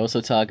 we can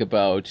also talk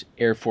about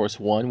Air Force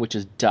One, which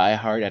is Die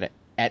Hard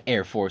at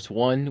Air Force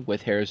One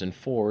with Harrison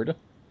Ford.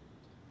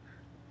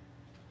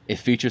 It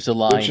features a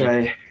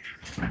line.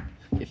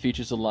 It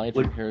features a line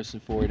from Harrison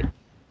Ford.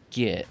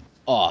 Get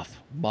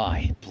off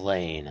my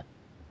plane.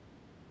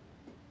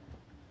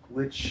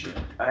 Which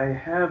I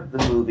have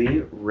the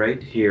movie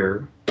right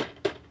here.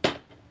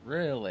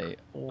 Really?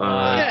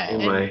 Wow.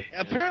 And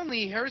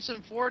apparently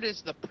Harrison Ford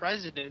is the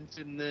president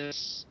in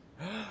this.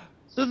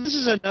 So this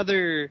is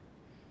another.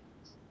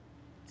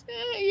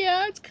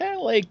 Yeah, it's kind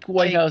of like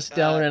White House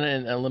Down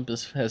and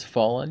Olympus Has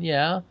Fallen,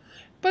 yeah.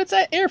 But it's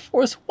at Air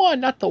Force One,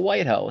 not the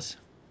White House.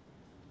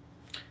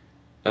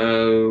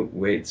 Oh,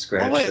 wait,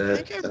 scratch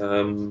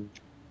that.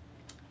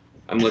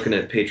 I'm looking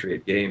at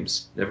Patriot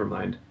Games. Never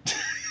mind.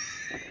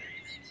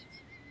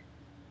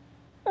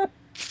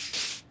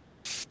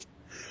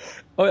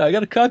 Oh, yeah, I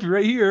got a copy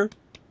right here.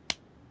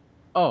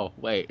 Oh,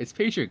 wait, it's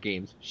Patriot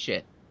Games.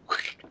 Shit.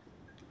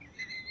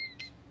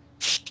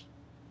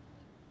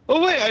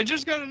 Oh wait, I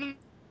just got another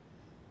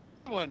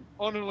one.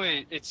 Oh no,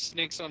 wait, it's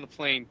Snakes on the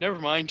Plane. Never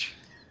mind.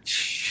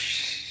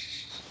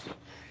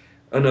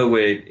 Oh no,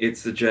 wait,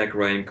 it's the Jack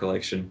Ryan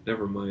collection.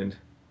 Never mind.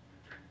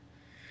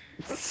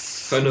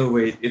 Oh no,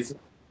 wait, it's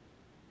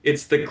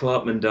the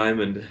Klopman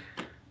Diamond.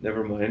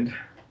 Never mind.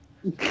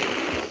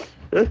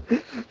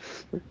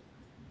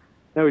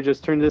 Now we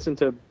just turned this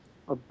into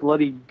a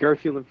bloody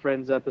Garfield and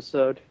Friends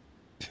episode.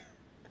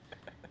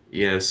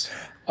 Yes.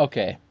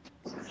 Okay,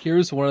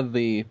 here's one of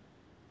the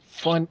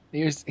fun.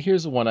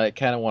 Here's one I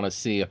kind of want to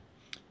see.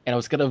 And I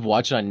was gonna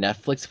watch it on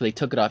Netflix, but they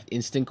took it off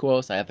Instant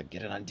Quo, so I have to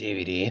get it on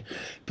DVD.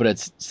 But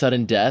it's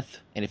Sudden Death,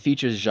 and it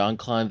features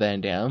Jean-Claude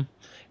Van Damme.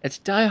 It's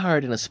Die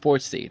Hard in a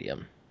sports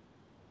stadium.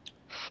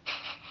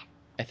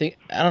 I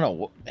don't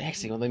know.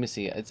 Actually, let me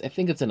see. I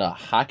think it's in a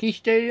hockey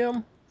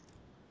stadium,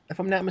 if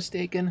I'm not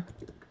mistaken.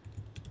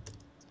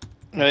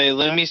 Hey,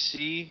 let me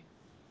see.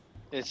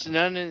 It's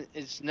none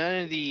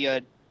of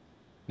the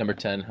Number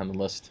 10 on the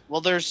list.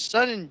 well, there's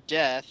Sudden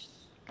Death,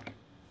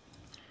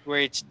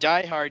 where it's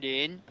Die Hard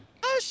in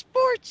a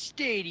sports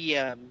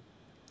stadium.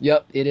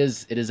 Yep, it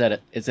is. It's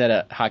at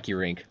a hockey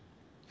rink.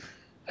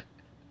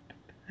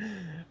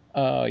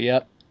 Oh,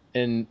 yep.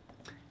 And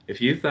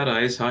If you thought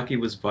ice hockey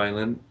was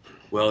violent,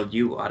 well,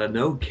 you ought to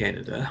know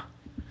Canada.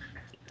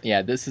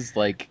 yeah, this is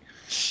like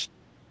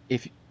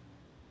if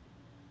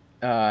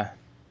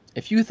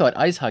if you thought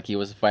ice hockey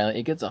was violent,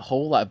 it gets a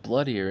whole lot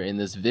bloodier in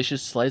this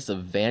vicious slice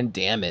of Van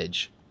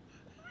Damage.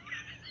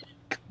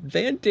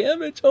 Van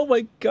Damage? Oh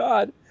my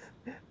god.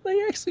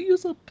 They actually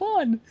use a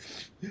pun.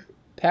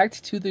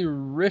 Packed to the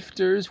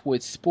rifters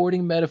with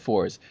sporting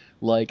metaphors,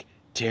 like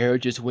terror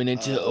just went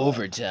into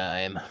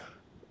overtime.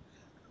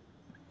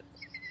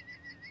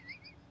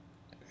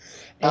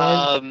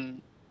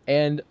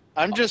 And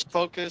I'm just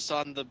focused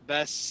on the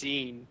best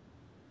scene.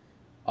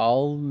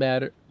 all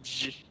matter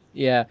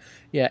yeah,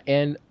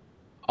 and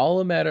all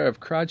a matter of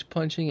crotch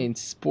punching and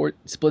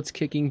splits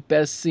kicking.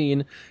 Best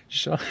scene: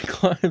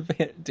 Jean-Claude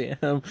Van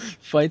Damme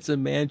fights a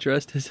man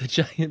dressed as a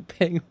giant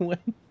penguin.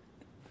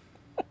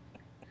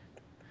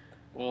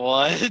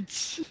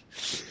 What?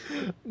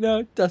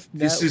 No, that's not.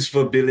 This is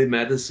for Billy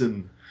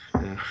Madison.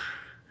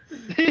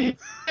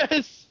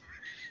 Yes.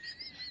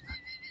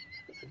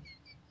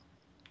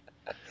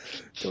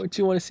 Don't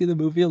you want to see the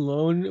movie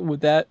alone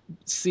with that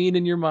scene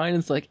in your mind?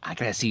 It's like, I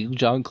gotta see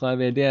Jean-Claude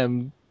Van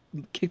Damme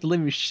kick the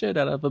living shit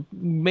out of a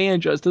man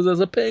dressed as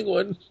a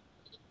penguin.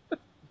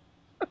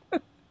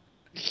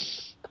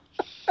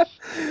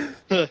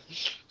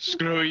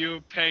 Screw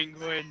you,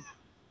 Penguin.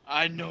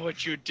 I know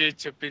what you did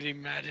to Billy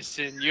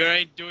Madison. You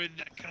ain't doing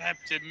that crap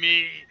to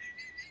me.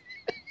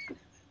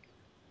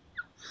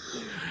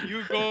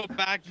 You go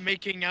back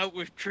making out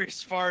with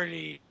Chris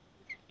Farley.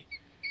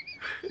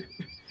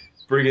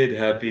 Bring it,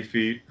 Happy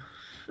Feet.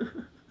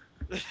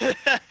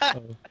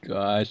 Oh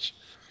gosh.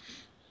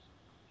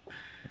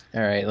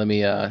 All right, let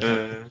me. I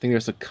think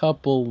there's a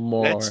couple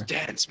more. Let's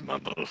dance,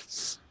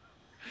 Mumbles.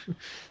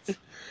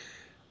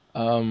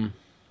 God,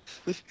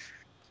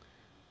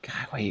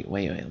 wait.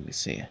 Let me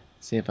see.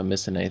 See if I'm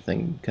missing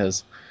anything.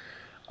 Because,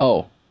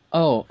 of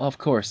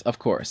course.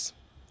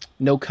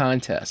 No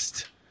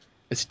contest.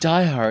 It's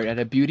Die Hard at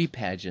a beauty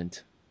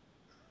pageant.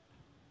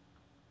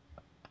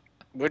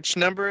 Which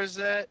number is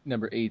that?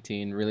 Number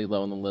 18, really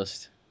low on the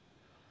list.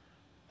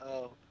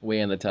 Oh.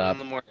 Way on the One top. of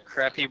the more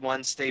crappy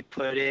ones they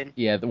put in.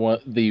 Yeah,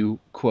 the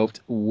quote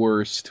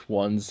worst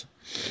ones.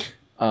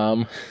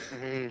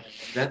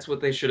 That's what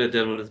they should have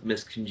done with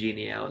Miss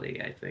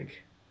Congeniality, I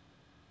think.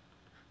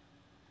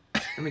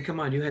 I mean,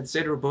 come on, you had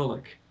Sandra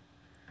Bullock.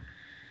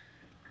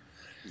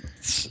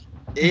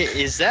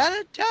 Is that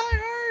a Die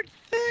Hard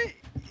thing?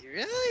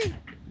 Really?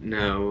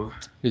 No.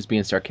 Who's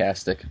being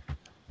sarcastic?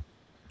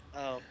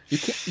 Oh.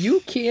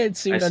 You can't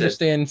seem to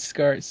understand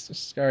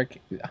sarcasm.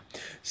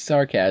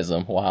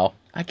 Wow.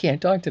 I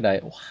can't talk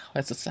tonight. Wow,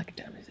 that's the second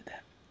time I did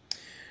that.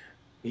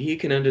 He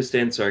can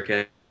understand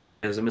sarcasm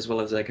as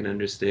well as I can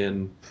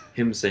understand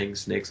him saying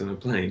snakes on a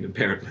plane,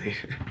 apparently.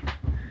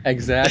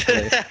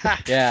 Exactly.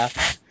 Yeah.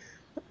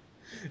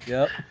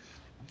 Yep.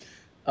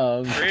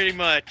 Pretty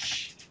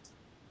much.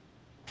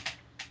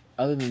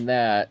 Other than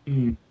that,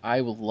 I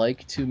would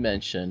like to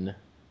mention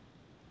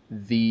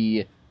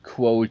the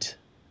quote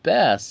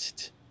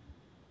best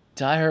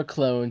Die Hard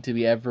clone to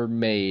be ever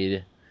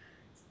made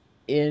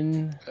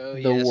in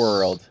the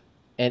world,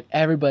 and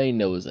everybody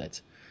knows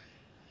it.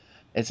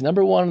 It's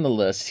number 1 on the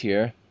list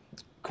here,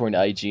 according to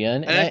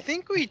IGN. And I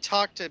think we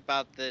talked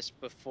about this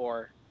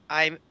before.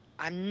 I'm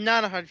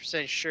not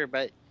 100% sure,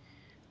 but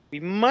we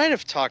might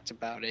have talked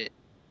about it.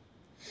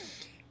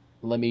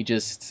 Let me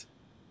just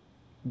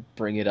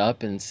bring it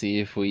up and see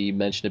if we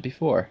mentioned it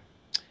before.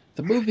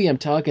 The movie I'm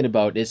talking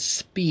about is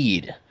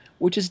Speed,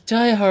 which is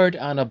Die Hard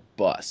on a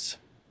bus.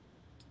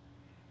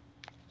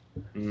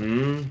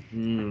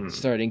 Mm-hmm.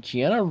 Starring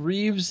Keanu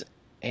Reeves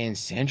and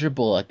Sandra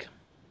Bullock.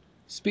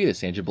 Speed of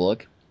Sandra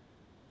Bullock.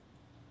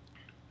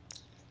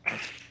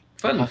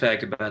 Fun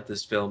fact about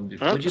this film.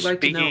 Would you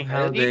like to know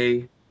how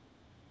they...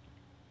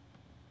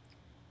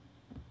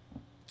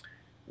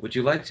 Would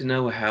you like to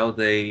know how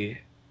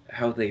they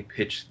how they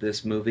pitched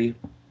this movie?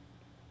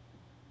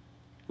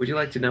 Would you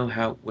like to know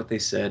what they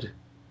said?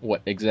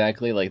 What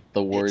exactly? Like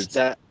the It's words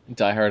that.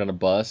 "Die Hard" on a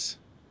bus?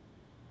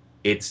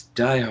 It's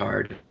Die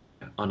Hard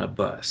on a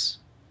bus.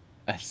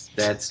 That's-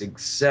 That's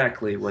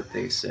exactly what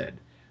they said.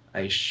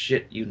 I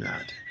shit you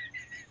not.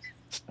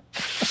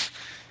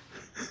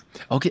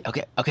 Okay,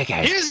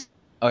 guys. Here's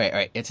All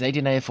right. It's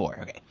 1994.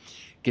 Okay,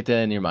 get that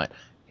in your mind.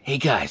 Hey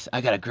guys,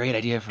 I got a great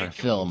idea for a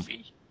film.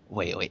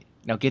 Wait.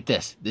 Now get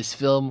this. This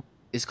film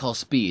is called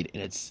Speed,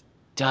 and it's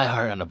Die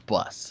Hard on a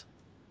bus.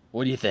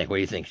 What do you think?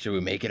 Should we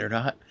make it or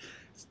not?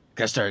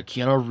 Got to start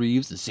Keanu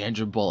Reeves and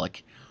Sandra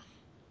Bullock.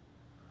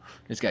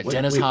 It's got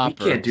Dennis We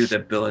Hopper. can't do the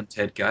Bill and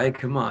Ted guy.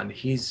 Come on,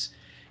 he's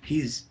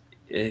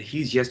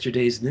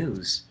yesterday's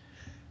news.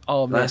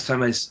 Oh man. Last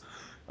time I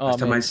Oh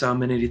man. saw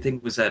him in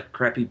anything was that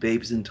crappy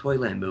Babes in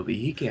Toyland movie.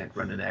 He can't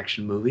run an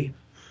action movie.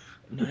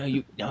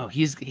 No,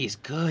 he's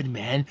good,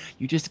 man.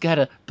 You just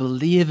gotta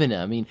believe in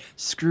him. I mean,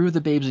 screw the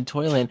Babes in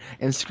Toyland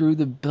and screw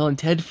the Bill and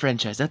Ted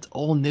franchise. That's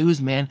old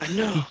news, man. I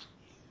know.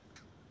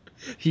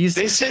 He's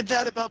They said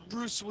that about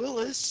Bruce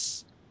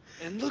Willis,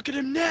 and look at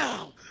him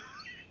now.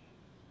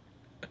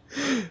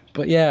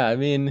 But yeah, I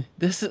mean,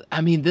 this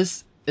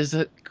is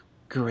a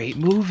great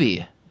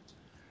movie.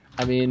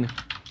 I mean,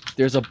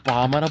 there's a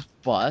bomb on a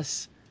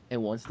bus,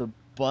 and once the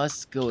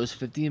bus goes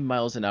 50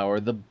 miles an hour,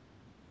 the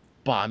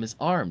bomb is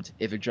armed.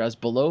 If it drives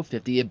below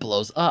 50, it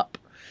blows up.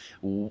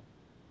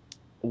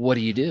 What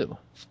do you do?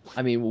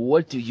 I mean,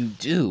 what do you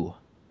do?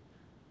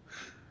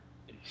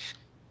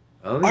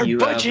 Oh, Our you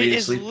budget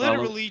is obviously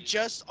literally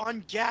just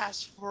on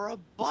gas for a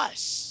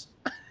bus.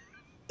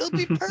 It'll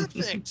be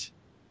perfect.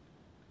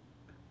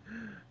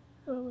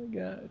 Oh my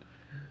god.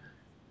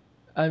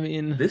 I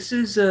mean, This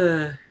is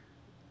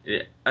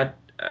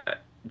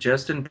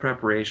just in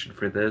preparation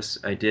for this,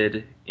 I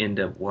did end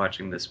up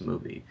watching this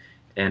movie,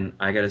 and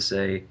I gotta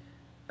say,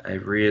 I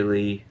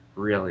really,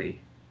 really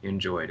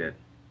enjoyed it.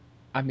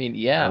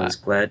 yeah. I was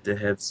glad to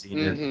have seen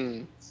it,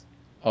 Mm-hmm.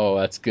 Oh,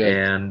 that's good.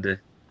 and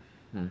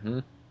Mm-hmm.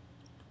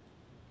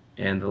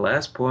 the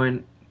last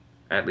point,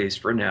 at least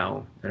for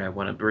now, that I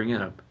want to bring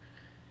up,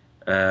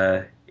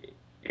 uh,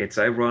 it's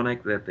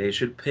ironic that they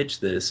should pitch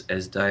this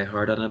as Die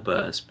Hard on a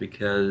Bus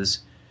because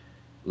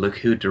look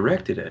who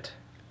directed it.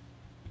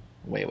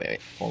 Wait.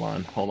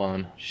 Hold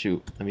on.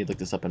 Shoot. Let me look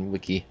this up on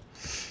Wiki.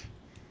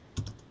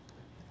 Look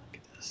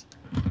at this.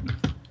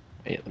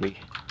 Wait, let me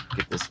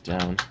get this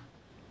down.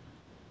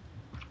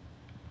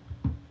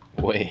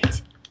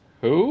 Wait.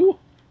 Who?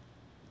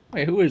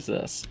 Wait, who is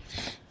this?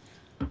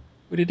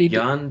 What did he do?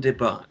 Jan de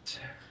Bont.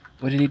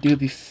 What did he do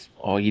before?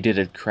 Oh, he did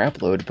a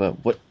crap load, but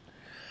what?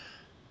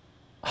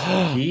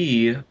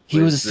 He He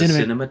was a the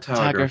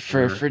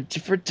cinematographer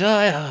for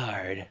Die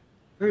Hard.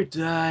 For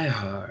Die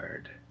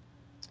Hard.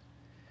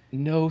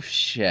 No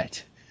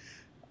shit.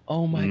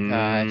 Oh my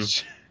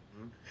gosh.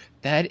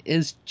 That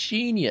is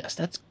genius.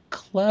 That's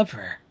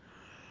clever.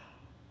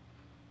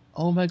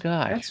 Oh my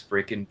gosh. That's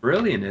freaking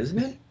brilliant, isn't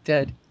it?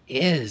 That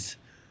is.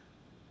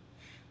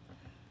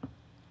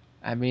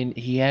 I mean,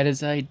 he had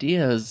his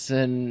ideas,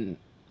 and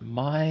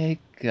my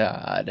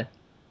god.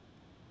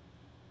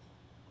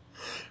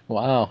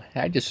 Wow.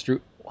 I just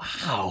threw.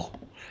 Wow.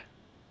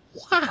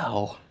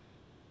 Wow.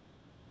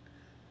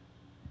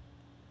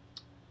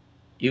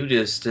 You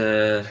just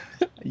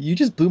You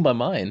just blew my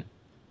mind.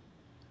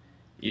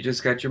 you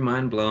just got your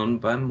mind blown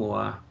by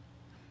moi.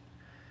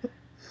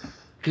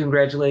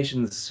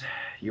 Congratulations.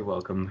 You're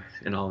welcome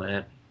and all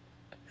that.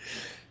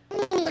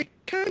 Well, it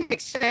kind of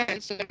makes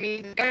sense. I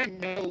mean, the guy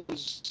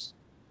knows.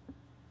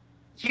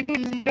 You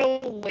know,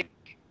 like,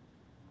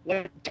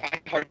 what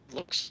Die Hard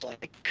looks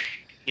like.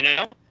 You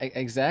know?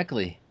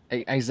 Exactly.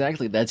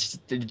 Exactly. That's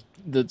the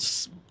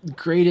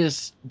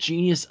greatest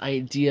genius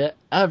idea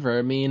ever.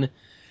 I mean,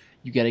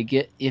 you gotta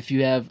get, if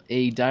you have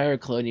a Die Hard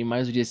clone, you might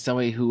as well get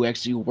somebody who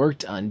actually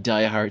worked on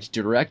Die Hard to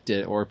direct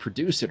it or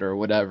produce it or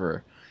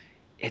whatever.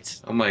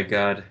 It's Oh my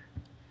god.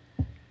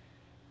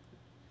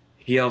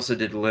 He also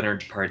did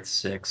Leonard Part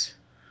 6.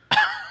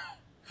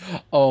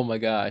 oh my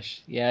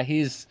gosh. Yeah,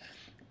 he's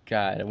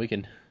God.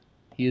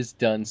 He's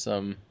done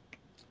some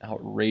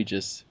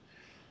outrageous.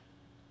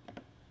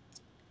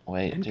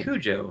 Wait, And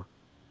Cujo.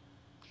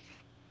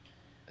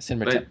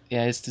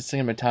 yeah, his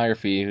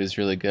cinematography was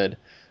really good.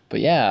 But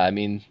yeah, I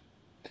mean,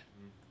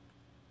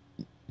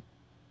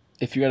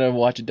 if you're gonna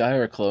watch a Die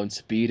Hard clone,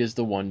 Speed is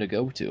the one to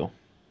go to.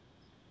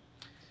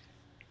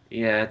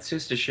 Yeah, it's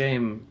just a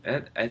shame.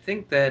 I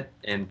think that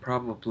and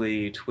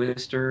probably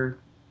Twister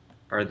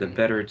are the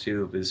better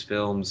two of his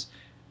films.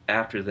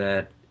 After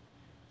that,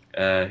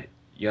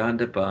 Jan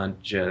de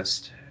Bont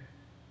just,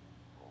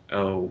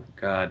 oh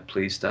God,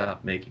 please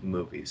stop making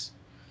movies.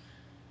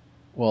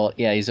 Well,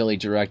 yeah, he's only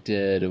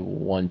directed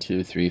 1,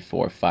 2, 3,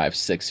 4, 5,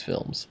 6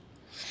 films.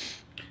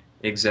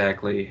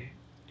 Exactly.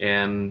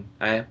 And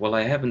I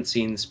haven't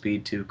seen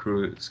Speed 2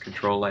 Cruise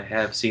Control. I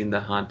have seen The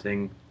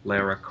Haunting,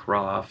 Lara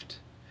Croft.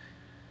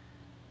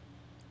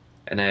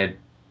 And I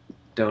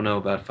don't know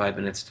about 5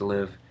 Minutes to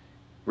Live.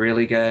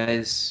 Really,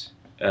 guys?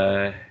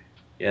 Yeah,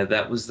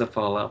 that was the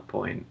fallout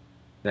point.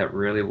 That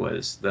really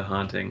was The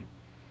Haunting.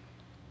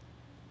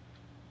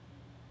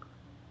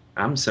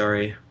 I'm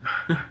sorry.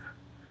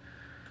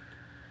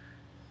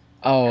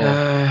 Oh,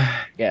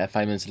 yeah,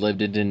 5 Minutes to Live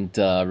didn't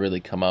really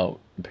come out,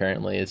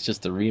 apparently. It's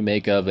just a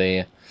remake of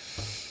a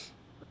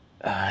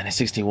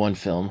 1961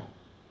 film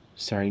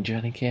starring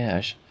Johnny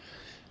Cash.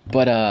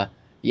 But,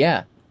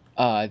 yeah,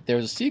 there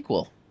was a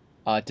sequel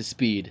to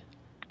Speed,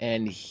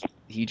 and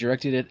he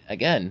directed it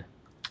again.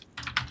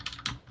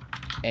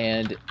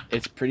 And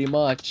it's pretty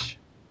much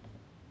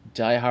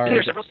Die Hard.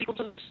 There's several sequels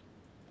to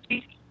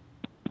Speed.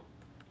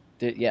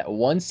 Yeah,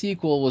 one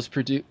sequel was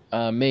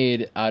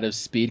made out of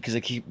Speed because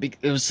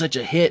it was such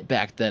a hit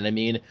back then. I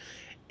mean,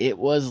 it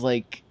was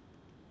like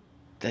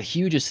the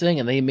hugest thing,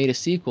 and they made a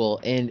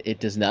sequel, and it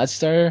does not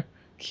star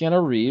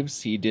Keanu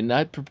Reeves. He did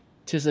not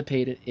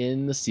participate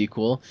in the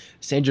sequel.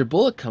 Sandra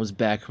Bullock comes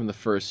back from the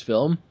first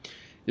film.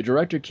 The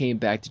director came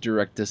back to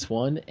direct this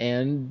one,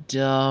 and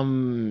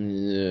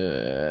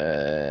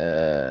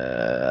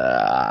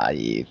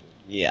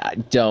yeah,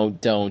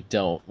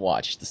 don't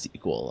watch the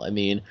sequel. I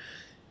mean,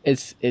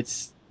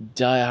 it's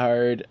Die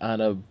Hard on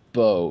a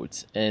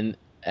boat, and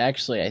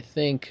actually, I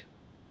think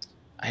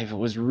I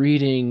was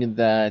reading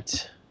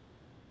that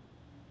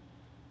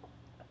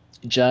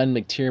John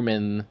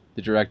McTiernan,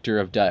 the director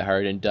of Die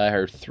Hard and Die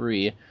Hard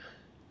 3,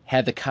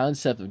 had the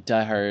concept of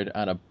Die Hard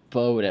on a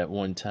boat at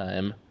one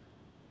time.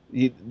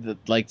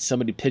 Like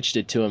somebody pitched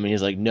it to him, and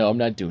he's like, "No, I'm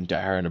not doing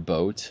Die Hard on a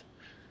boat."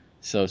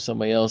 So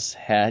somebody else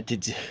had to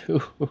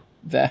do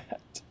that.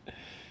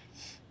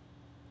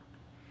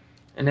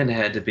 And it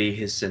had to be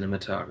his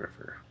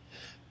cinematographer.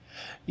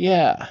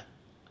 Yeah,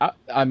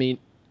 I mean,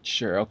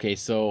 sure, okay.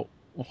 So,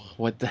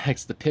 what the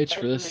heck's the pitch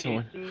for this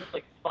one? It seems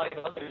like 5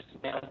 others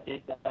now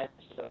did that,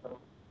 so.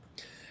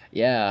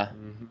 Yeah.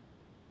 Mm-hmm.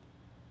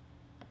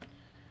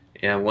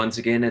 Yeah, once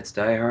again, it's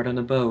Die Hard on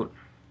a boat.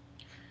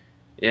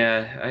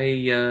 Yeah,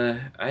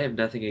 I have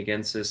nothing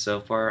against this so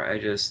far.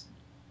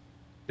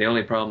 The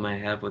only problem I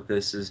have with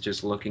this is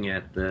just looking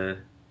at the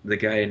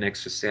guy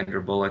next to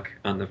Sandra Bullock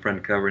on the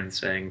front cover and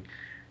saying,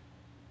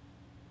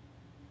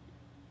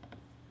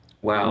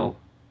 "Wow,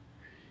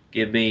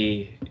 give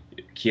me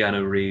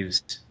Keanu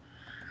Reeves."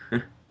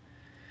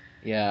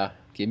 Yeah,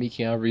 give me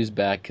Keanu Reeves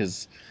back,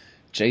 because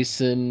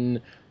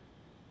Jason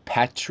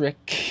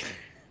Patrick,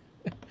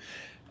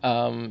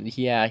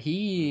 yeah,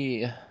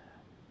 he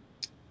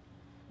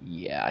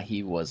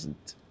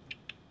wasn't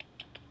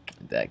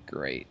that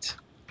great.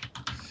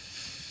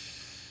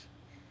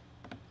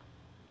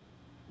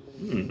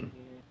 Hmm.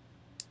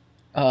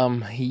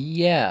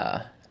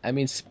 Yeah, I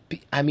mean,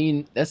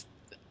 that's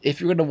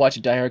if you're gonna watch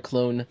a Die Hard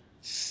clone,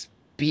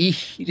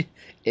 Speed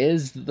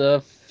is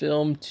the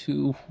film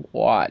to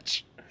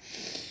watch.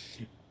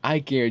 I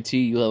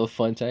guarantee you'll have a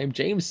fun time.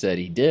 James said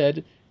he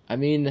did. I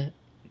mean,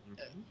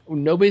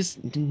 nobody's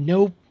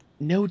no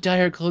Die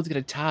Hard clone's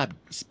gonna top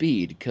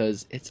Speed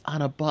because it's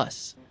on a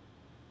bus.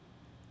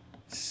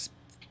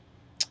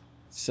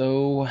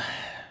 So,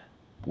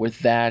 with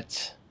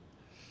that,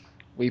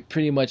 we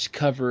pretty much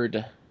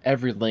covered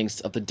every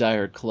length of the Die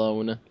Hard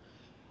clone.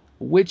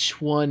 Which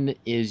one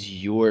is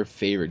your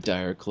favorite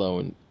Die Hard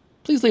clone?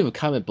 Please leave a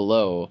comment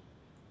below,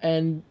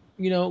 and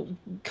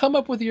come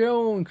up with your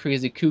own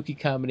crazy kooky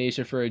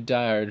combination for a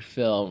Die Hard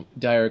film,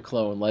 Die Hard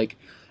clone, like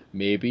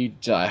maybe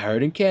Die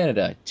Hard in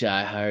Canada,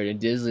 Die Hard in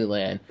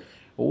Disneyland,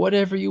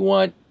 whatever you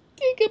want.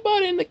 Think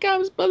about it in the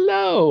comments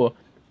below.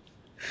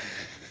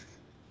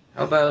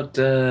 How about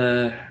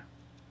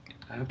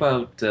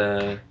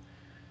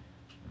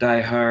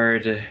Die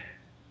Hard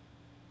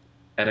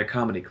at a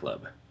comedy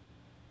club?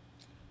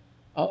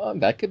 Oh,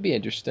 that could be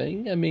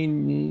interesting. I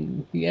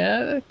mean,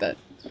 yeah, that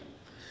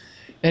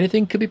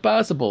anything could be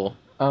possible.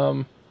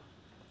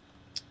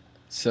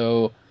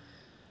 So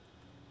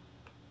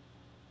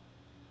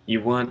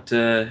You want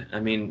an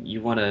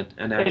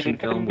action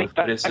film with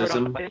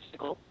criticism?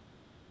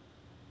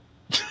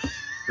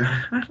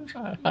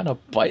 on a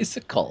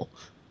bicycle.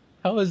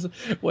 Was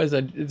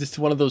it just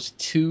one of those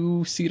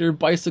two-seater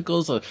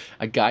bicycles?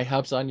 A guy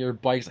hops on your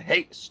bike, like,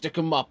 "Hey, stick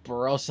him up,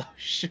 or else I'll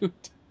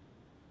shoot."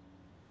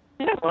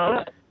 Yeah,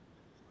 well,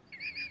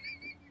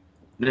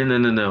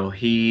 No.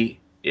 He's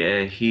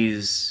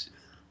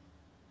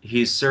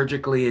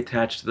surgically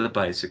attached to the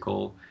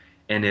bicycle,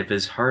 and if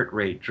his heart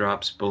rate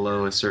drops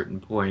below a certain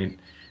point,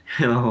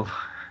 he'll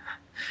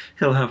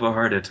he'll have a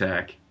heart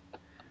attack.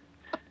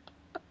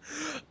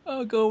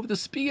 I'll go with the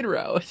speed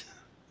route.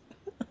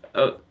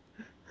 Oh,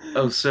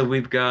 oh, so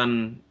we've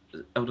gone.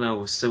 Oh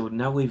no, so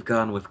now we've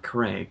gone with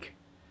Crank.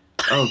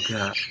 Oh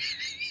god.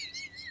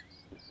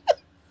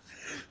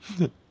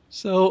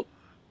 So,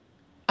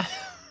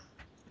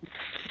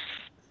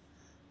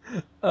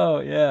 oh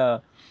yeah,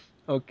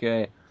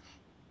 okay.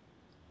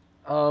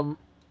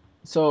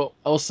 So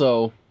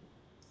also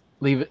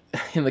leave it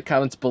in the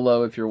comments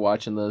below if you're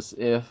watching this,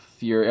 if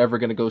you're ever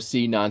gonna go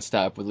see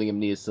Nonstop with Liam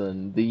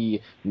Neeson,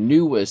 the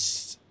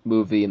newest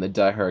movie in the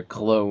Die Hard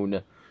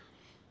clone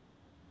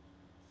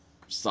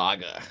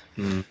saga.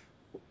 Hmm.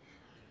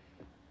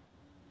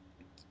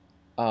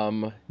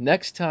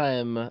 Next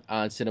time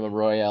on Cinema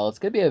Royale, it's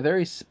gonna be a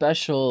very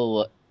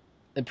special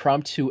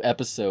impromptu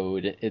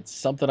episode. It's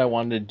something I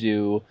wanted to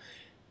do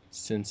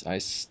since I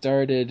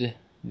started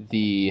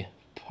the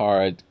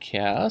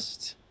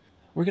podcast.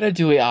 We're gonna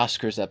do a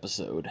Oscars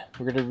episode.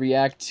 We're gonna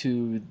react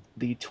to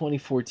the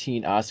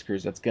 2014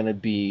 Oscars. That's gonna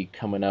be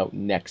coming out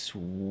next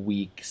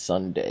week,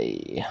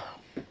 Sunday.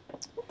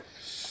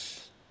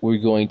 We're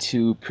going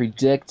to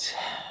predict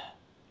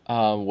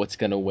what's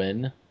gonna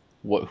win,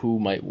 who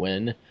might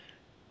win,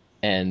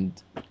 and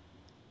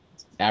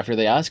after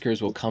the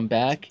Oscars, we'll come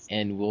back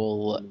and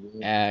we'll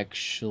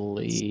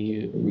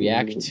actually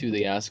react to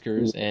the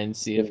Oscars and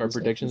see if our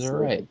predictions are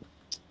right.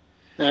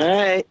 All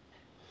right.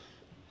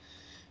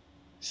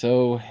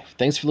 So,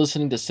 thanks for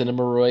listening to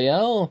Cinema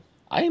Royale.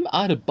 I am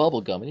out of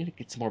bubblegum. I need to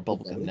get some more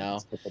bubblegum now.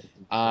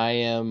 I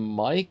am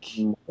Mike,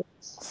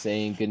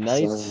 saying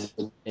goodnight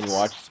and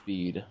watch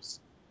Speed.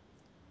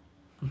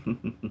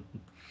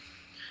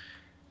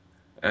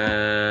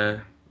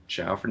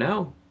 Ciao for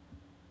now.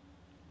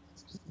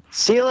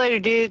 See you later,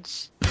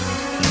 dudes.